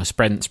you,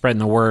 spreading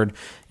the word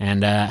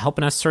and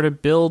helping us sort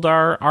of build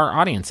our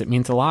audience. It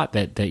means a lot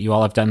that you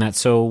all have done that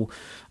so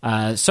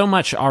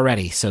much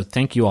already. So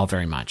thank you all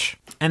very much.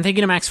 And thank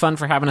you to Max Fun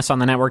for having us on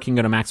the network. You can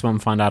go to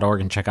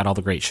MaximumFun.org and check out all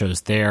the great shows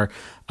there.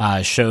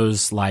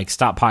 Shows like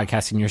Stop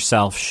Podcasting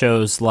Yourself,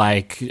 shows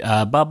like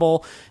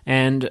Bubble,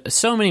 and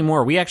so many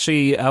more. We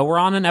actually were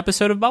on an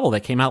episode of Bubble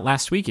that came out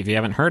last week. If you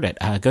haven't heard it,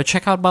 go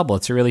check out Bubble.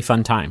 It's a really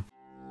fun time.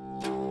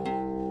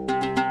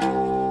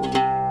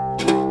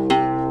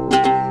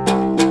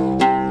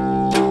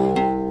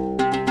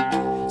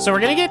 So we're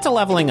going to get to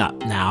leveling up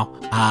now.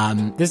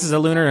 This is a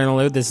Lunar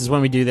Interlude. This is when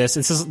we do this.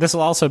 This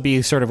will also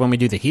be sort of when we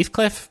do the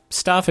Heathcliff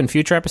stuff in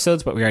future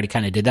episodes, but we already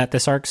kind of did that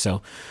this arc,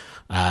 so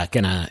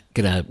gonna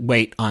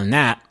wait on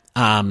that.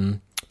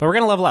 But we're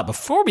going to level up.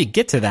 Before we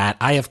get to that,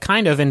 I have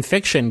kind of, in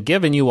fiction,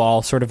 given you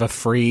all sort of a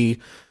free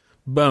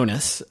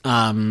bonus.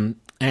 And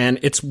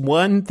it's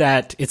one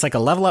that, it's like a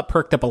level up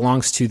perk that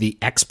belongs to the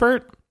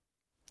Expert,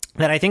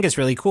 that I think is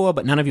really cool,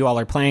 but none of you all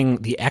are playing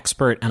the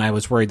Expert, and I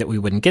was worried that we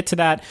wouldn't get to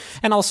that.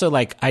 And also,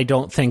 like, I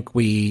think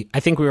we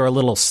were a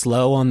little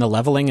slow on the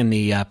leveling in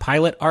the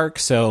pilot arc,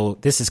 so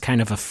this is kind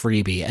of a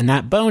freebie. And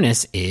that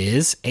bonus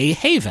is a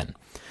Haven,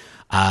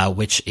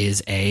 which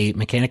is a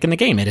mechanic in the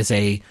game. It is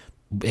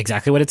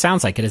exactly what it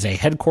sounds like. It is a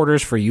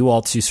headquarters for you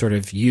all to sort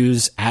of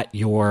use at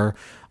your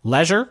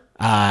leisure.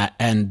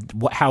 And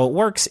how it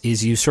works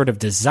is you sort of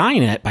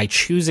design it by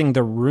choosing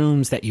the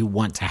rooms that you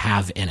want to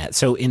have in it.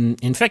 So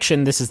in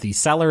fiction, this is the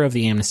cellar of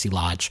the Amnesty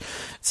Lodge.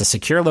 It's a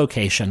secure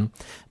location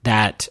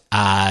that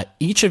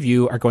each of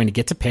you are going to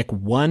get to pick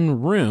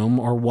one room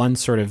or one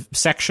sort of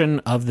section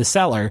of the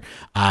cellar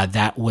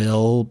that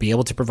will be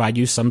able to provide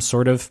you some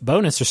sort of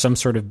bonus or some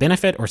sort of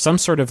benefit or some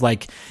sort of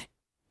like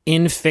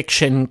in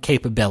fiction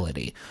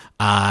capability.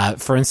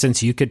 For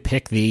instance, you could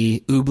pick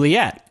the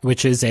oubliette,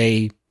 which is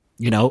a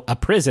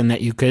prison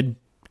that you could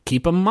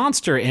keep a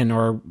monster in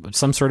or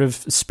some sort of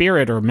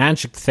spirit or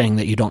magic thing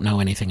that you don't know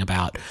anything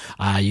about.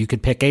 You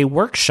could pick a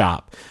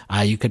workshop.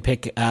 You could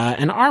pick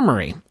an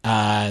armory.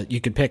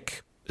 You could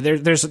pick...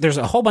 There's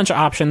a whole bunch of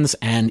options,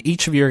 and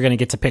each of you are going to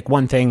get to pick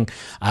one thing,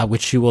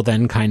 which you will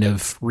then kind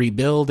of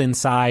rebuild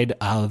inside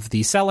of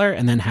the cellar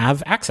and then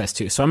have access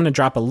to. So I'm going to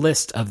drop a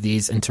list of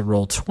these into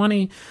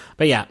Roll20.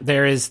 But yeah,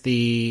 there is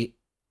the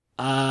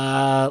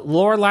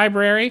lore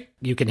library.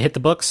 You can hit the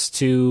books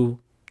to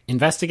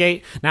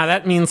investigate. Now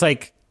that means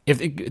like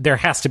there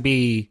has to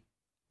be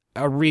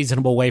a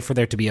reasonable way for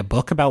there to be a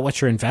book about what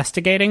you're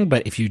investigating,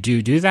 but if you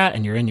do that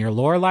and you're in your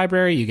lore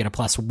library, you get a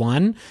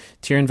 +1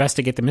 to your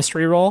investigate the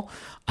mystery roll.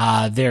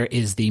 There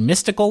is the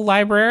mystical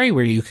library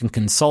where you can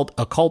consult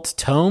occult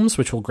tomes,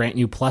 which will grant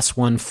you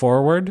 +1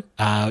 forward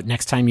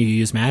next time you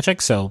use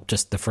magic. So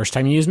just the first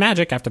time you use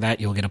magic, after that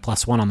you'll get a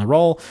 +1 on the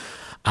roll.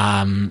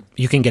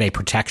 You can get a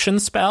protection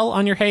spell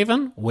on your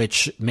haven,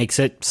 which makes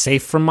it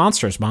safe from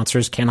monsters.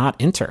 Monsters cannot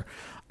enter.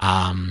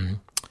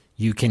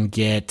 You can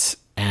get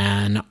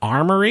an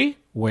armory,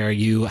 where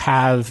you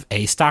have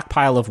a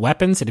stockpile of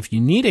weapons, and if you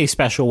need a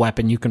special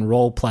weapon, you can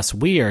roll plus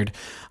weird.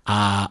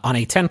 On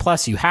a 10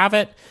 plus, you have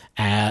it.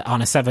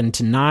 On a 7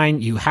 to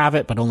 9, you have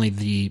it, but only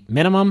the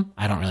minimum.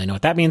 I don't really know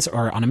what that means.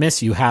 Or on a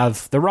miss, you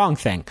have the wrong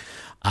thing.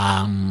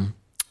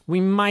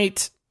 We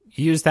might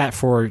use that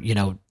for,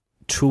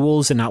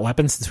 tools and not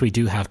weapons, since we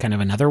do have kind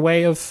of another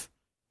way of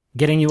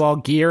getting you all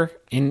gear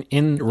in Right.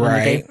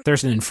 the game.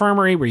 There's an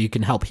infirmary where you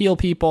can help heal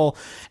people,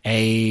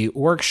 a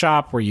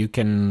workshop where you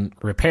can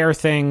repair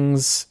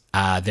things.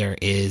 There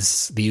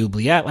is the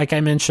oubliette, like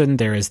I mentioned.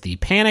 There is the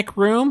panic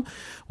room,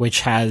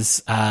 which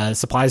has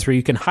supplies where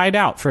you can hide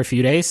out for a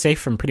few days, safe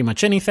from pretty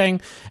much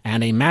anything,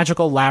 and a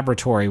magical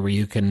laboratory where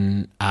you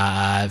can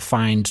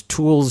find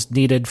tools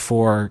needed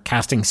for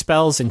casting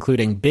spells,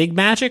 including big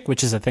magic,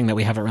 which is a thing that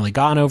we haven't really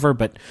gone over,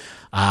 but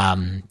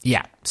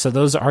yeah. So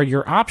those are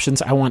your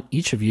options. I want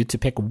each of you to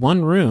pick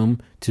one room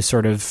to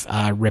sort of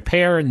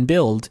repair and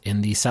build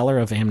in the cellar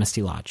of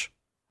Amnesty Lodge.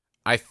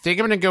 I think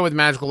I'm going to go with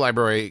magical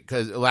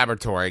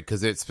laboratory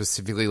because it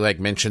specifically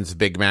mentions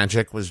big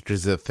magic, which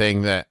is a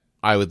thing that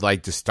I would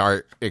like to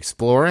start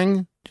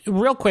exploring.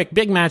 Real quick,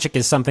 big magic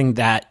is something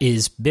that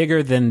is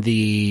bigger than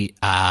the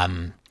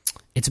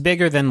it's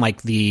bigger than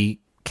the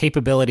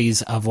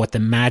capabilities of what the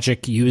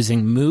magic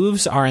using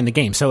moves are in the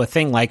game. So a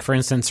thing like, for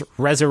instance,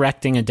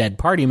 resurrecting a dead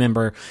party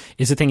member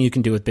is a thing you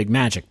can do with big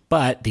magic,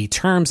 but the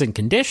terms and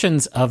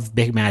conditions of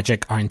big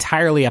magic are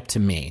entirely up to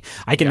me.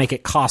 I can make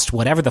it cost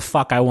whatever the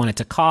fuck I want it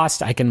to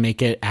cost. I can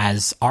make it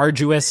as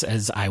arduous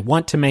as I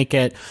want to make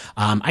it.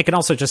 I can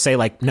also just say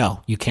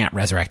no, you can't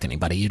resurrect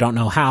anybody. You don't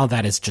know how.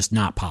 That is just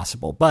not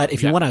possible. But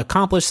if you want to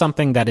accomplish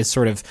something that is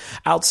sort of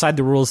outside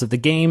the rules of the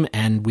game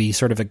and we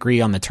sort of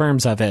agree on the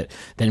terms of it,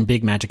 then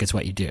big magic is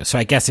what you do. So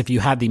I guess if you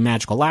had the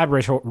magical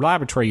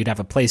laboratory, you'd have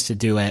a place to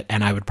do it,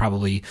 and I would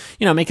probably,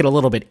 make it a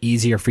little bit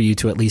easier for you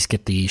to at least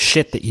get the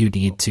shit that you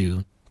need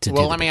to do.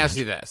 Well, let me ask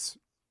you this.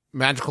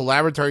 Magical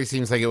laboratory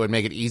seems like it would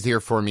make it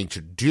easier for me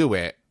to do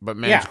it, but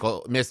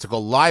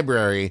mystical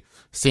library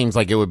seems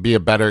like it would be a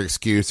better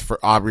excuse for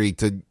Aubrey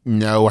to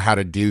know how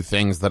to do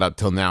things that up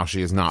till now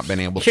she has not been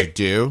able to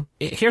do.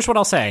 Here's what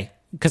I'll say,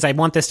 because I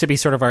want this to be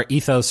sort of our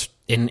ethos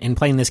in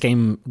playing this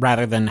game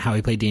rather than how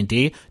we play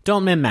D&D.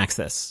 Don't min-max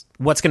this.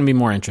 What's going to be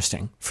more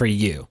interesting for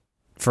you,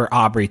 for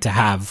Aubrey to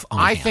have on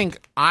hand?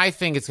 I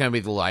think it's going to be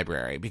the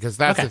library, because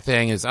that's the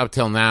thing is up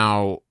till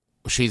now,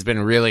 she's been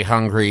really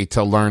hungry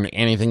to learn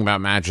anything about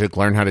magic,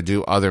 learn how to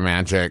do other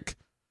magic,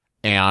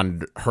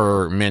 and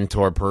her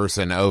mentor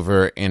person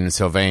over in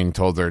Sylvain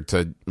told her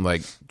to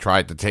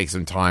try to take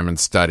some time and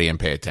study and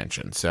pay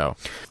attention. So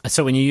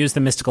when you use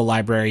the mystical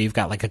library, you've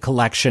got a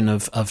collection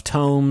of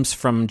tomes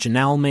from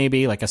Janelle,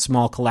 maybe a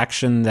small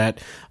collection that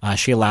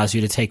she allows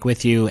you to take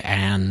with you.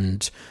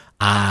 And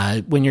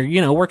when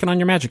you're working on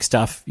your magic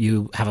stuff,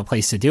 you have a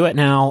place to do it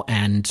now,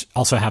 and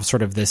also have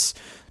sort of this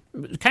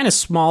kind of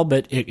small,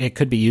 but it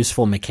could be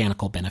useful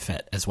mechanical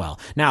benefit as well.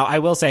 Now, I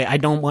will say, I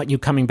don't want you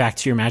coming back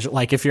to your magic.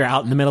 If you're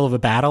out in the middle of a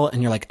battle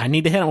and you're I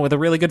need to hit him with a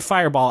really good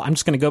fireball, I'm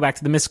just going to go back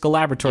to the mystical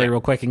laboratory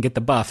real quick and get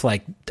the buff. I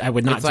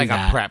would not do that. It's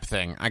a prep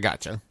thing. I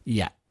gotcha.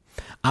 Yeah.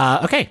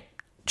 Okay.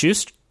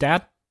 Juice,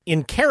 Dad?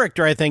 In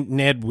character, I think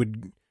Ned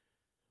would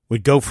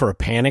go for a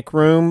panic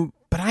room,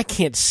 but I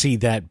can't see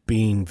that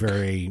being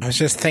very... I was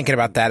just thinking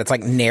about that. It's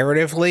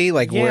narratively,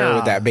 where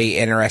would that be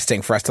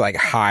interesting for us to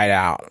hide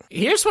out?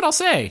 Here's what I'll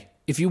say.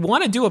 If you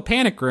want to do a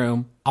panic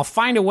room, I'll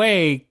find a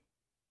way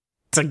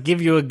to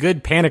give you a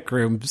good panic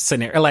room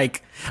scenario.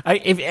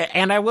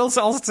 And I will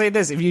also say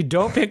this: if you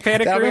don't pick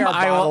panic That'll room, be our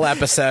bottle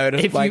episode.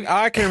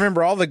 I can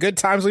remember all the good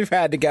times we've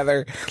had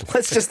together.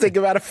 Let's just think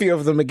about a few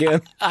of them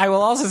again. I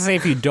will also say,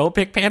 if you don't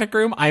pick panic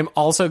room, I'm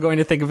also going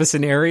to think of a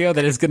scenario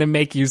that is going to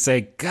make you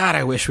say, "God,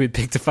 I wish we'd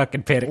picked a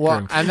fucking panic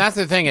room." And that's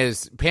the thing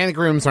is, panic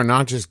rooms are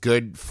not just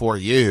good for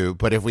you,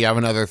 but if we have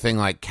another thing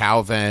like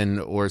Calvin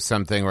or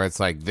something where it's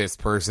this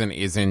person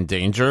is in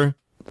danger,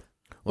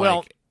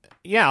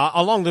 yeah,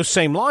 along those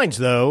same lines,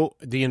 though,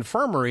 the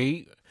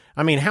infirmary,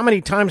 how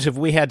many times have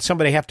we had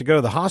somebody have to go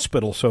to the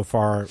hospital so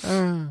far,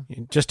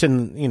 just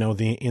in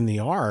the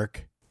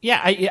arc?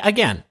 Yeah,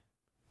 again,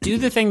 do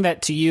the thing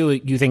that to you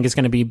think is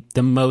going to be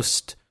the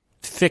most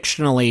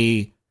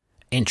fictionally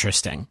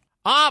interesting.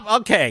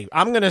 Okay,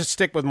 I'm going to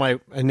stick with my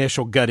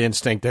initial gut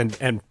instinct,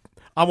 and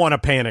I want a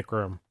panic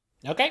room.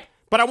 Okay.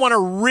 But I want a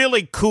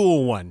really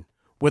cool one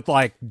with,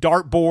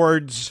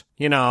 dartboards,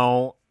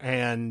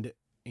 and...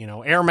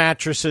 air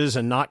mattresses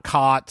and not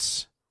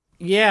cots.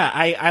 Yeah,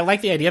 I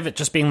like the idea of it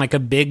just being a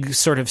big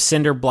sort of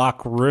cinder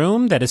block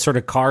room that is sort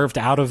of carved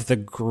out of the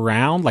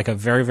ground, a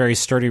very, very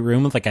sturdy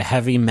room with a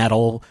heavy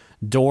metal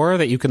door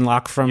that you can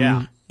lock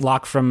from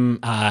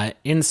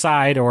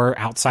inside or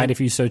outside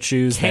if you so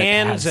choose.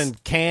 Cans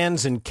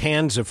and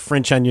cans of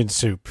French onion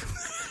soup.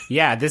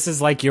 Yeah, this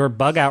is your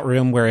bug out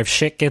room where if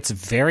shit gets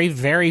very,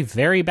 very,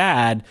 very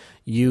bad,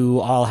 you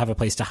all have a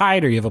place to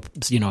hide, or you have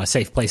a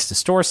safe place to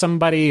store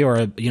somebody,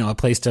 or a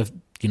place to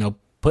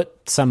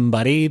put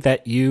somebody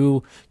that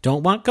you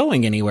don't want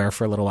going anywhere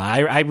for a little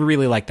while. I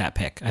really like that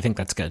pick. I think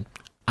that's good.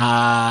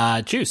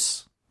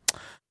 Juice.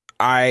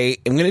 I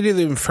am going to do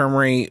the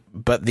infirmary,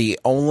 but the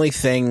only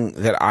thing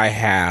that I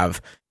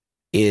have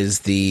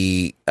is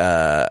we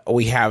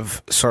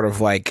have sort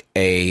of like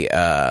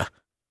a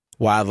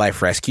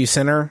wildlife rescue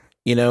center,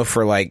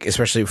 for like,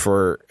 especially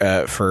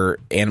for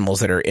animals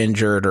that are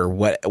injured or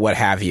what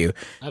have you.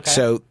 Okay.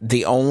 So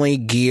the only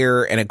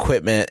gear and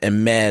equipment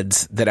and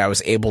meds that I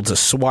was able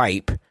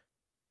to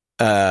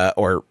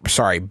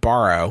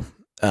borrow,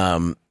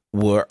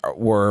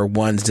 were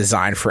ones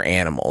designed for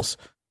animals.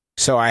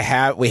 So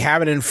we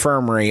have an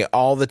infirmary.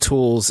 All the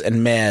tools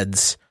and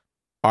meds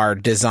are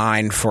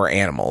designed for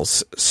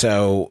animals.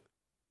 So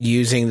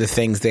using the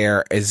things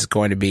there is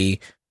going to be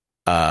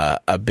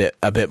a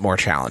bit more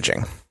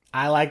challenging.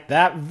 I like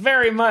that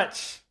very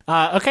much.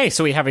 Okay,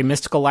 so we have a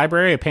mystical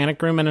library, a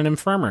panic room, and an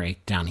infirmary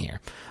down here.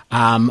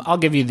 I'll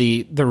give you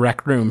the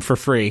rec room for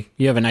free.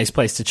 You have a nice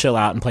place to chill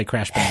out and play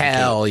Crash Bandicoot.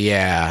 Hell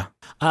yeah.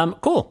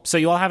 Cool. So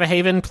you all have a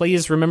haven.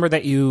 Please remember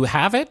that you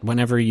have it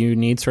whenever you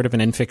need sort of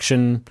an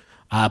in-fiction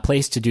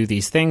place to do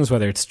these things,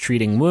 whether it's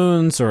treating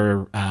wounds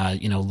or,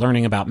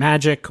 learning about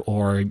magic,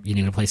 or you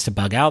need a place to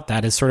bug out.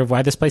 That is sort of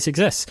why this place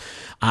exists.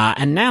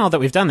 And now that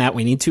we've done that,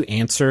 we need to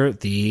answer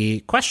the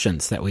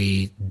questions that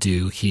we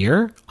do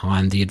here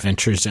on the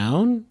Adventure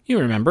Zone. You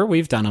remember,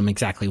 we've done them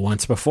exactly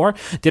once before.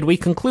 Did we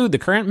conclude the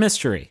current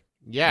mystery?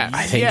 Yeah.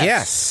 I think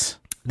yes.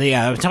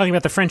 Talking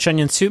about the French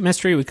onion soup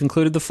mystery, we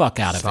concluded the fuck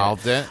out of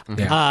Solved it.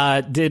 Yeah.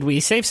 Did we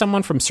save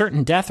someone from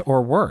certain death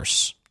or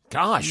worse?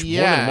 Gosh,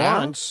 more than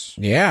once.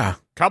 Yeah.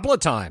 Couple of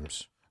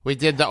times. We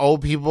did the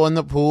old people in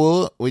the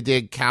pool. We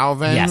did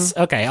Calvin. Yes.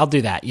 Okay, I'll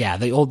do that. Yeah,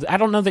 I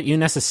don't know that you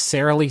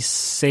necessarily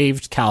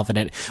saved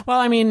Calvin. Well,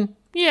 I mean,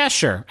 yeah,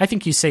 sure. I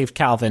think you saved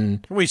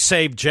Calvin. We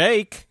saved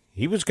Jake.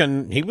 He was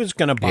gonna buy it.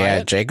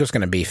 Yeah, Jake was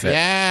gonna beef it.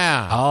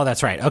 Yeah. Oh,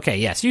 that's right. Okay,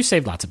 yes, you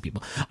saved lots of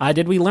people.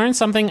 Did we learn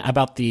something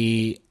about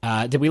did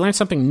we learn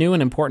something new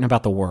and important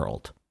about the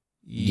world?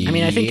 I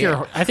mean, I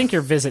think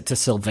your visit to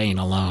Sylvain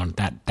alone,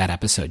 that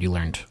episode, you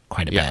learned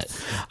quite a bit.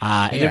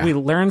 Did we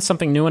learn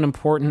something new and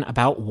important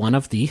about one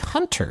of the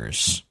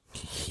hunters?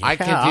 Yeah. I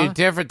can do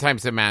different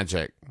types of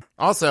magic.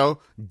 Also,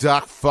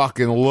 Duck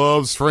fucking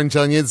loves French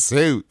onion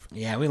soup.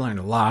 Yeah, we learned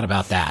a lot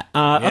about that.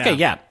 Okay,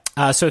 yeah.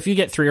 So if you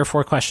get 3 or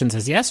 4 questions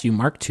as yes, you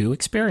mark 2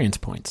 experience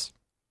points.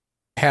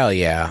 Hell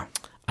yeah.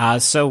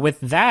 So with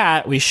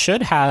that, we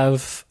should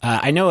have,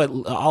 I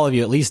know all of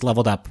you at least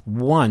leveled up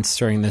once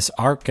during this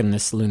arc and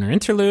this lunar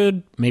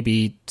interlude,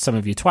 maybe some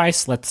of you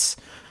twice. Let's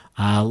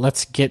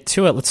get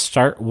to it. Let's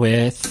start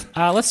with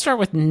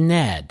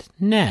Ned.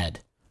 Ned,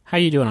 how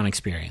you doing on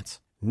experience?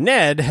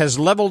 Ned has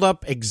leveled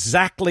up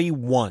exactly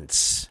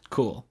once.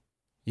 Cool.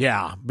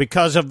 Yeah,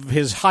 because of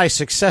his high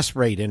success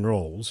rate in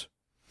rolls.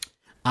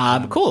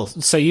 Cool.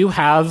 So you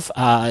have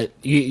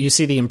you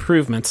see the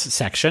improvements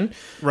section,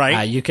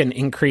 right? You can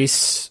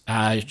increase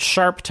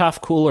sharp, tough,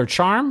 cool, or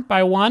charm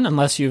by 1,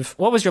 unless you've.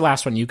 What was your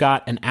last one? You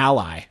got an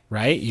ally,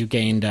 right? You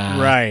gained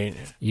right.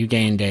 You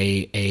gained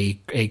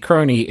a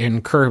crony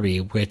in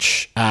Kirby,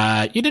 which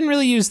you didn't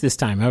really use this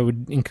time. I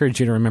would encourage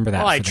you to remember that.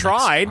 Well, I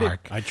tried.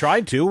 I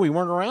tried to. We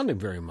weren't around him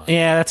very much.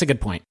 Yeah, that's a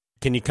good point.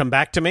 Can you come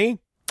back to me?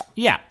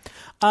 Yeah.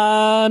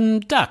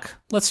 Duck.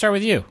 Let's start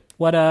with you.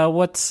 What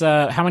was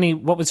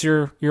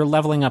your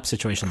leveling up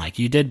situation like?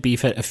 You did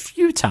beef it a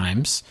few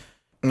times.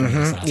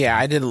 Mm-hmm. Yeah,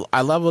 I did.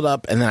 I leveled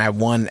up and then I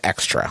won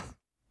extra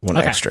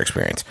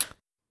experience.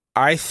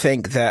 I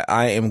think that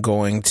I am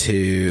going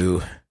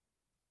to.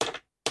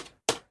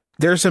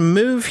 There's a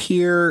move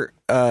here,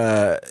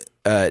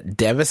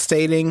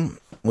 devastating.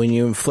 When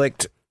you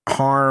inflict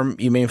harm,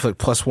 you may inflict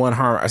 +1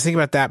 harm. I was thinking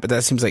about that, but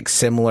that seems like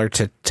similar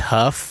to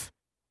tough.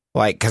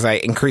 Like, because I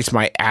increased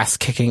my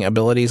ass-kicking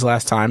abilities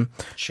last time.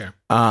 Sure.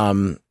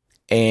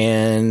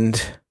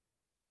 And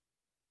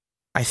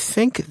I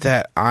think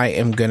that I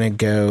am going to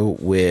go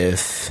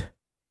with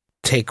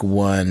take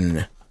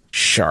 1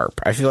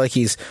 sharp. I feel like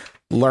he's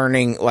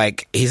learning,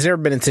 like, he's never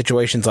been in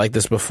situations like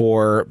this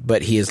before,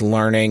 but he is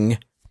learning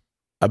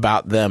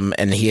about them,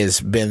 and he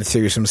has been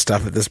through some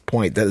stuff at this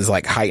point that has,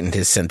 like, heightened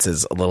his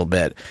senses a little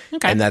bit.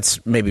 Okay. And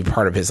that's maybe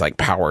part of his, like,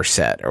 power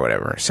set or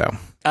whatever, so.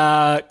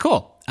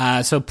 Cool.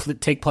 So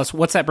take plus.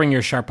 What's that bring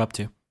your sharp up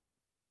to?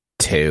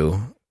 2.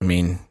 I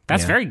mean,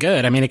 that's very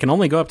good. I mean, it can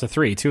only go up to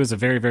 3. 2 is a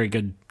very, very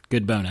good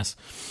bonus.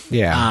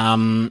 Yeah.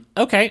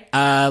 Okay.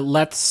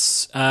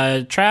 Let's.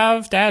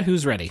 Trav, Dad,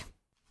 who's ready?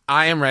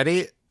 I am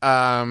ready.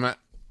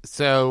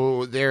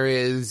 So there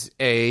is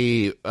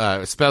a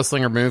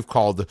spellslinger move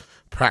called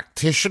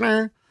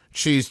Practitioner.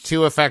 Choose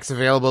 2 effects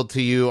available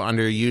to you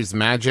under Use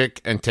Magic,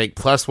 and take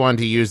 +1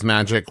 to use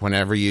magic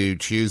whenever you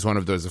choose one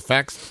of those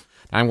effects.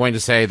 I'm going to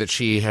say that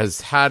she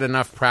has had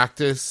enough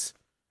practice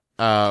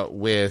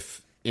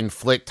with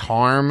inflict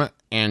harm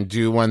and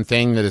do one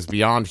thing that is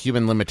beyond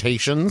human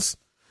limitations,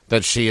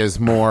 that she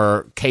is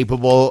more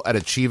capable at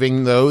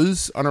achieving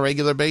those on a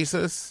regular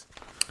basis.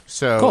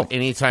 So cool.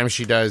 Anytime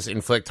she does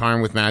inflict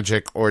harm with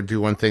magic or do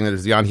one thing that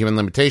is beyond human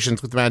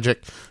limitations with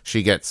magic,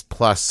 she gets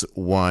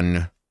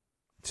 +1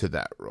 to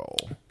that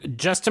roll.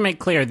 Just to make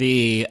clear,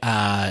 the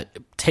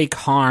take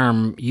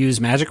harm, use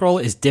magic roll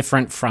is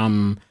different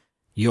from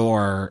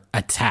your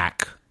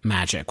attack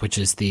magic, which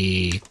is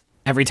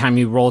every time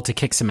you roll to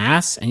kick some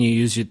ass and you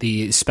use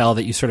the spell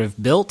that you sort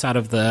of built out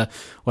of the,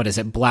 what is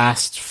it,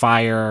 blast,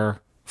 fire,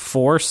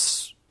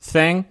 force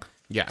thing.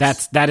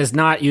 Yes. That is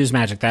not use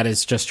magic. That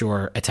is just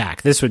your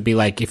attack. This would be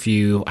like if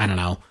you, I don't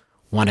know,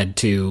 wanted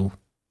to.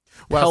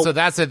 Well, so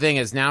that's the thing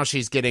is now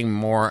she's getting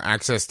more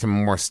access to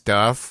more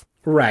stuff.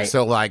 Right.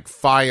 So like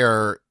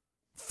fire,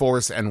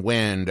 force, and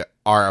wind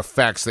are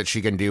effects that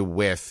she can do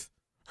with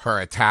her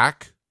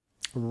attack.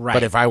 Right.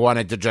 But if I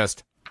wanted to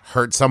just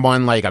hurt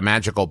someone like a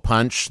magical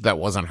punch that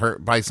wasn't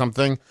hurt by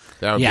something,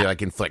 that would be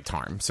like inflict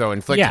harm. So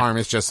inflict harm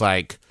is just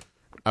like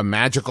a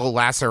magical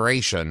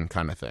laceration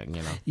kind of thing,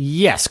 you know?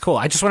 Yes, cool.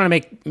 I just want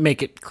to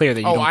make it clear that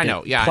you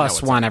don't get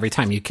plus one every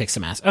time you kick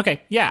some ass.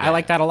 Okay, I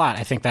like that a lot.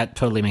 I think that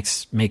totally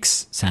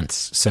makes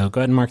sense. So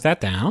go ahead and mark that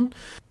down.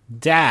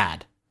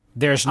 Dad,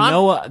 there's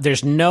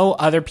no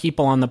other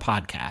people on the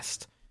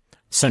podcast,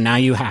 so now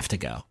you have to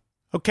go.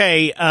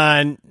 Okay,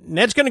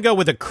 Ned's going to go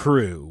with a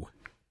crew.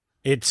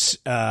 It's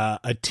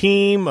a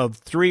team of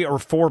 3 or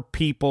 4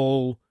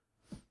 people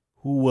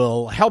who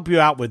will help you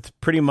out with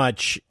pretty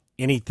much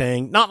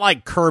anything. Not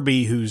like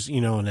Kirby, who's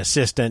an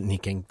assistant and he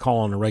can call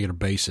on a regular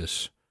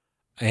basis.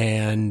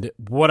 And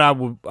what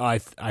I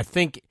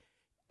think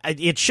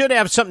it should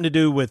have something to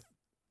do with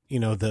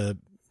the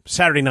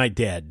Saturday Night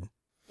Dead.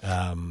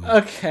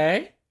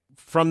 Okay.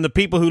 From the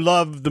people who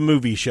love the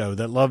movie show,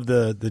 that love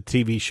the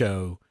TV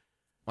show.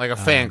 Like a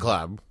fan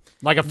club.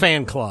 Like a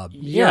fan club.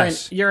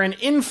 You're an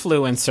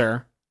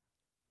influencer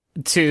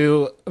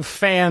to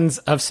fans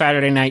of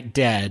Saturday Night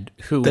Dead,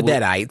 who The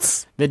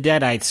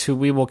Deadites, who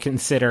we will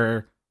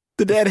consider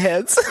the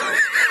Deadheads.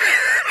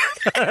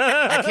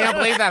 I can't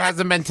believe that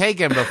hasn't been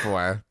taken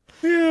before.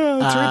 Yeah,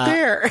 it's right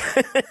there.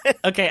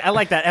 Okay, I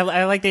like that.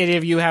 I like the idea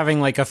of you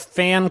having like a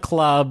fan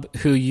club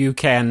who you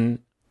can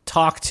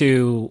talk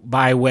to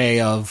by way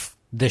of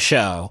the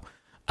show,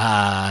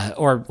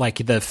 or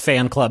like the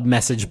fan club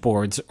message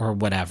boards or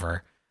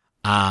whatever.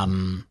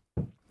 So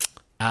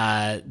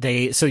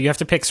you have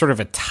to pick sort of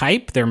a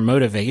type, their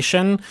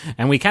motivation,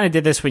 and we kind of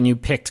did this when you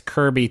picked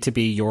Kirby to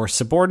be your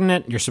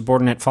subordinate. Your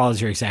subordinate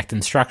follows your exact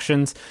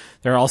instructions.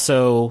 They're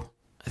also,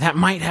 that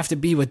might have to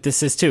be what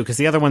this is too, because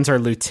the other ones are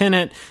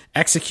lieutenant,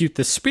 execute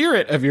the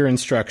spirit of your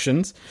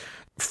instructions,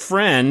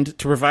 friend,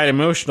 to provide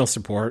emotional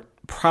support,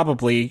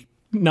 probably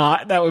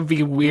not. That would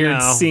be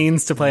weird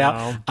scenes to play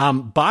out.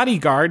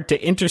 Bodyguard,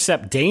 to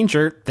intercept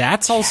danger.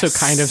 That's also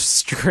kind of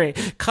straight.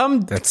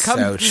 That's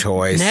so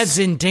choice. Ned's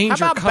in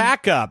danger. How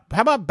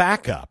about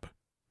backup?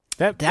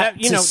 That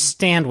to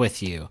stand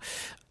with you.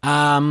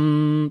 I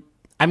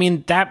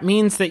mean, that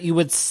means that you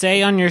would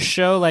say on your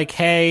show, like,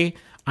 "Hey,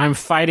 I'm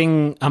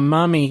fighting a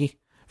mummy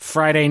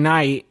Friday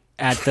night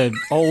at the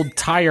old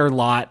tire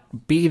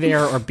lot. Be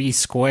there or be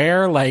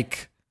square."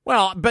 Like.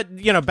 Well, but,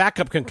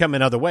 backup can come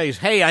in other ways.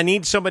 Hey, I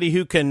need somebody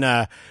who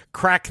can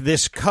crack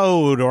this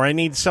code, or I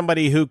need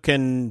somebody who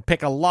can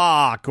pick a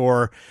lock,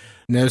 or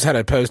knows how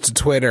to post to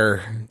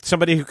Twitter.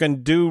 Somebody who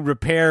can do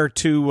repair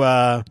to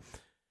my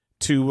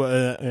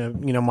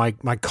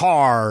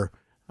car.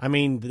 I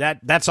mean,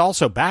 that's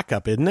also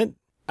backup, isn't it?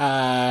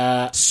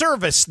 The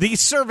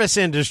service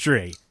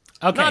industry.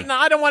 Okay.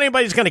 I don't want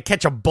anybody who's going to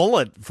catch a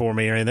bullet for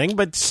me or anything,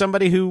 but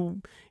somebody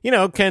who,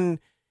 can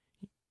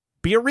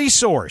be a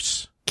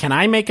resource. Can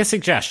I make a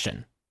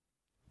suggestion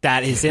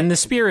that is in the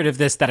spirit of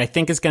this that I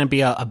think is going to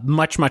be a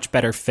much, much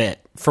better fit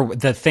for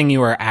the thing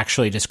you are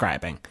actually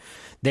describing?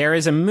 There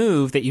is a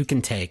move that you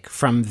can take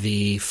from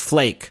the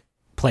Flake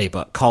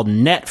playbook called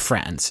Net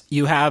Friends.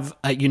 You have,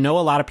 a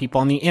lot of people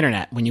on the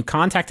internet. When you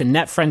contact a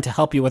net friend to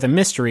help you with a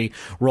mystery,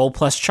 roll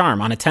plus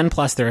charm. On a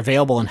 10+, they're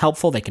available and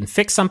helpful. They can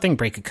fix something,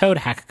 break a code,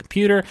 hack a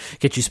computer,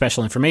 get you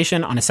special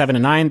information. On a 7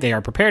 and 9, they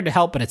are prepared to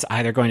help, but it's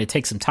either going to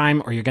take some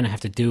time or you're going to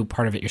have to do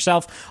part of it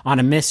yourself. On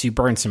a miss, you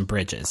burn some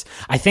bridges.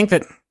 I think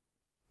that,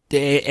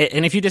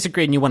 and if you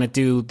disagree and you want to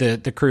do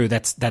the crew,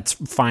 that's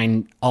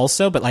fine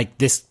also, but like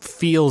this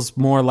feels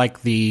more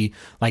like the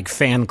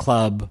fan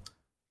club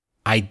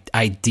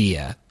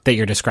idea that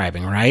you're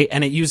describing, right?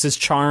 And it uses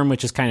charm,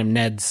 which is kind of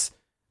Ned's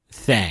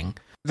thing.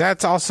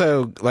 That's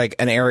also like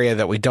an area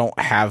that we don't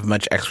have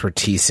much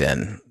expertise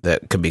in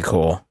that could be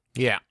cool.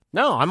 Yeah.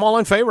 No, I'm all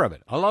in favor of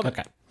it. I love it.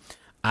 Okay.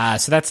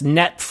 So that's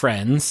Net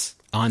Friends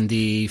on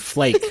the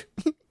Flake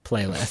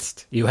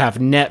playlist. You have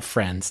Net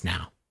Friends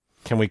now.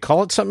 Can we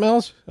call it something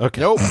else?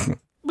 Okay. Nope.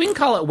 We can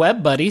call it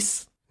Web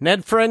Buddies.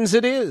 Ned Friends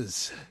it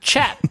is.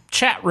 Chat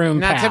room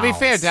Now, pals. to be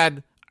fair,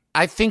 Dad,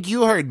 I think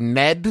you heard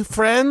Ned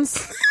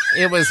Friends.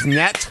 It was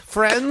Net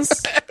Friends.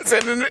 Is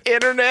it an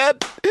internet?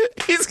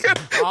 That's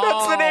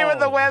the name of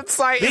the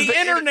website. The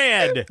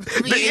InterNed.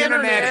 The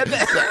internet.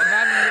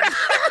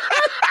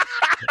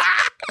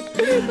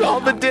 All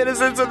the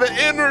denizens of the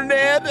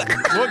internet.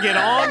 We'll get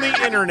on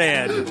the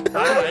internet.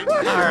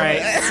 All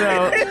right.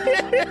 So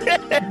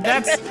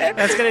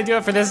that's going to do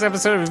it for this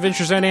episode of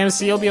Adventure Zone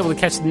Amnesty. You'll be able to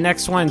catch the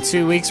next one in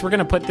 2 weeks. We're going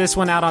to put this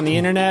one out on the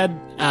internet.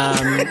 You're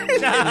going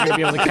to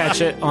be able to catch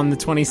it on the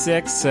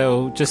 26th.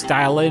 So just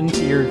dial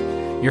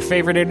into your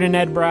favorite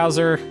internet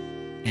browser,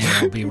 and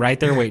it'll be right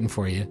there waiting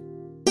for you.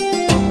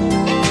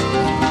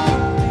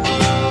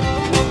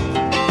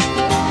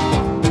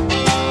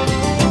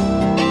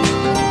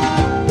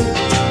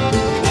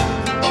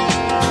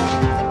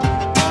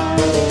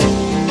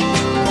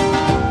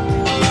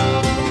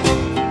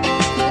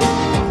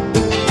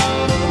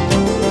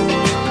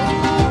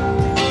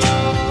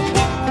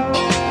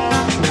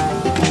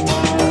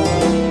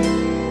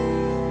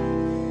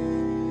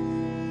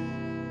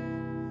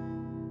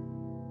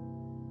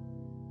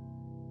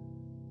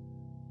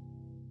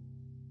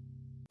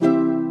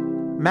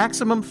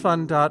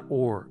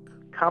 MaximumFun.org.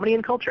 Comedy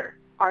and culture.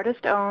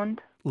 Artist owned.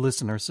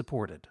 Listener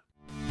supported.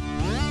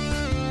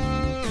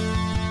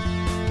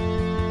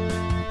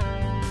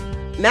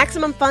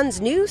 Maximum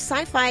Fun's new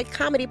sci-fi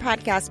comedy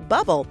podcast,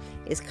 Bubble,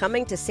 is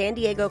coming to San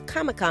Diego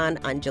Comic-Con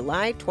on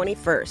July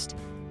 21st.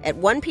 At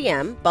 1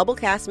 p.m., Bubble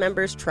cast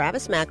members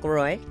Travis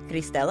McElroy,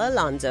 Cristela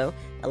Alonso,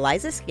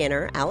 Eliza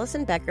Skinner,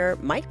 Allison Becker,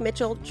 Mike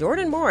Mitchell,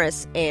 Jordan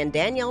Morris, and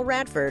Danielle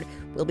Radford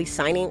will be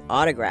signing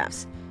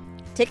autographs.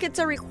 Tickets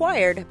are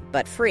required,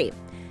 but free.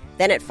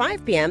 Then at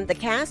 5 p.m., the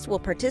cast will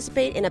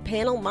participate in a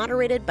panel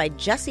moderated by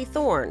Jesse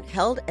Thorne,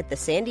 held at the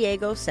San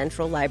Diego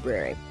Central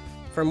Library.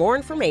 For more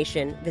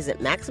information, visit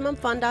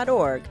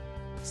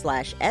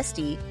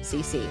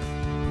MaximumFun.org/SDCC.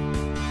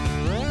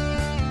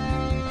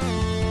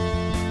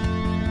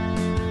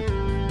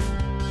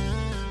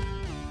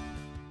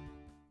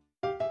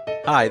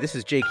 Hi, this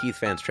is J. Keith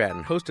Van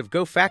Stratton, host of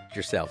Go Fact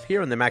Yourself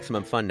here on the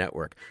Maximum Fun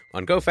Network.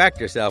 On Go Fact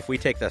Yourself, we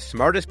take the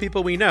smartest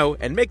people we know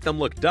and make them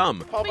look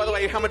dumb. Paul, by the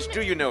way, how much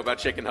do you know about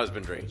chicken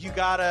husbandry? You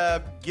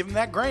gotta give him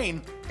that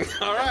grain.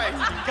 All right.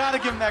 You gotta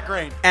give him that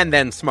grain. And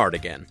then smart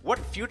again. What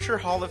future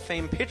Hall of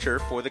Fame pitcher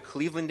for the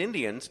Cleveland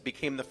Indians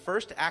became the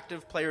first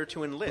active player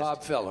to enlist?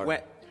 Bob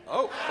Feller.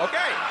 Oh,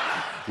 okay.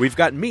 We've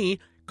got me,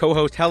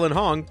 co-host Helen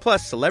Hong,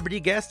 plus celebrity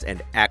guests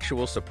and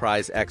actual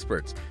surprise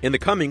experts. In the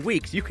coming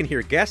weeks, you can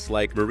hear guests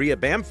like Maria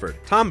Bamford,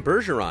 Tom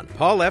Bergeron,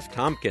 Paul F.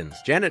 Tompkins,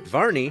 Janet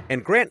Varney,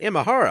 and Grant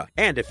Imahara.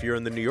 And if you're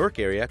in the New York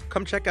area,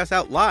 come check us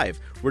out live.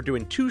 We're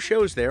doing 2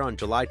 shows there on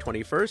July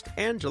 21st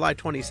and July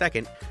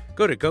 22nd.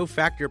 Go to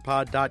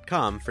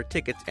gofactyourpod.com for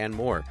tickets and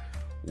more.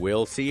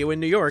 We'll see you in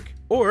New York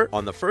or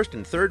on the first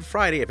and third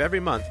Friday of every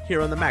month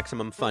here on the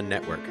Maximum Fun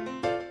Network.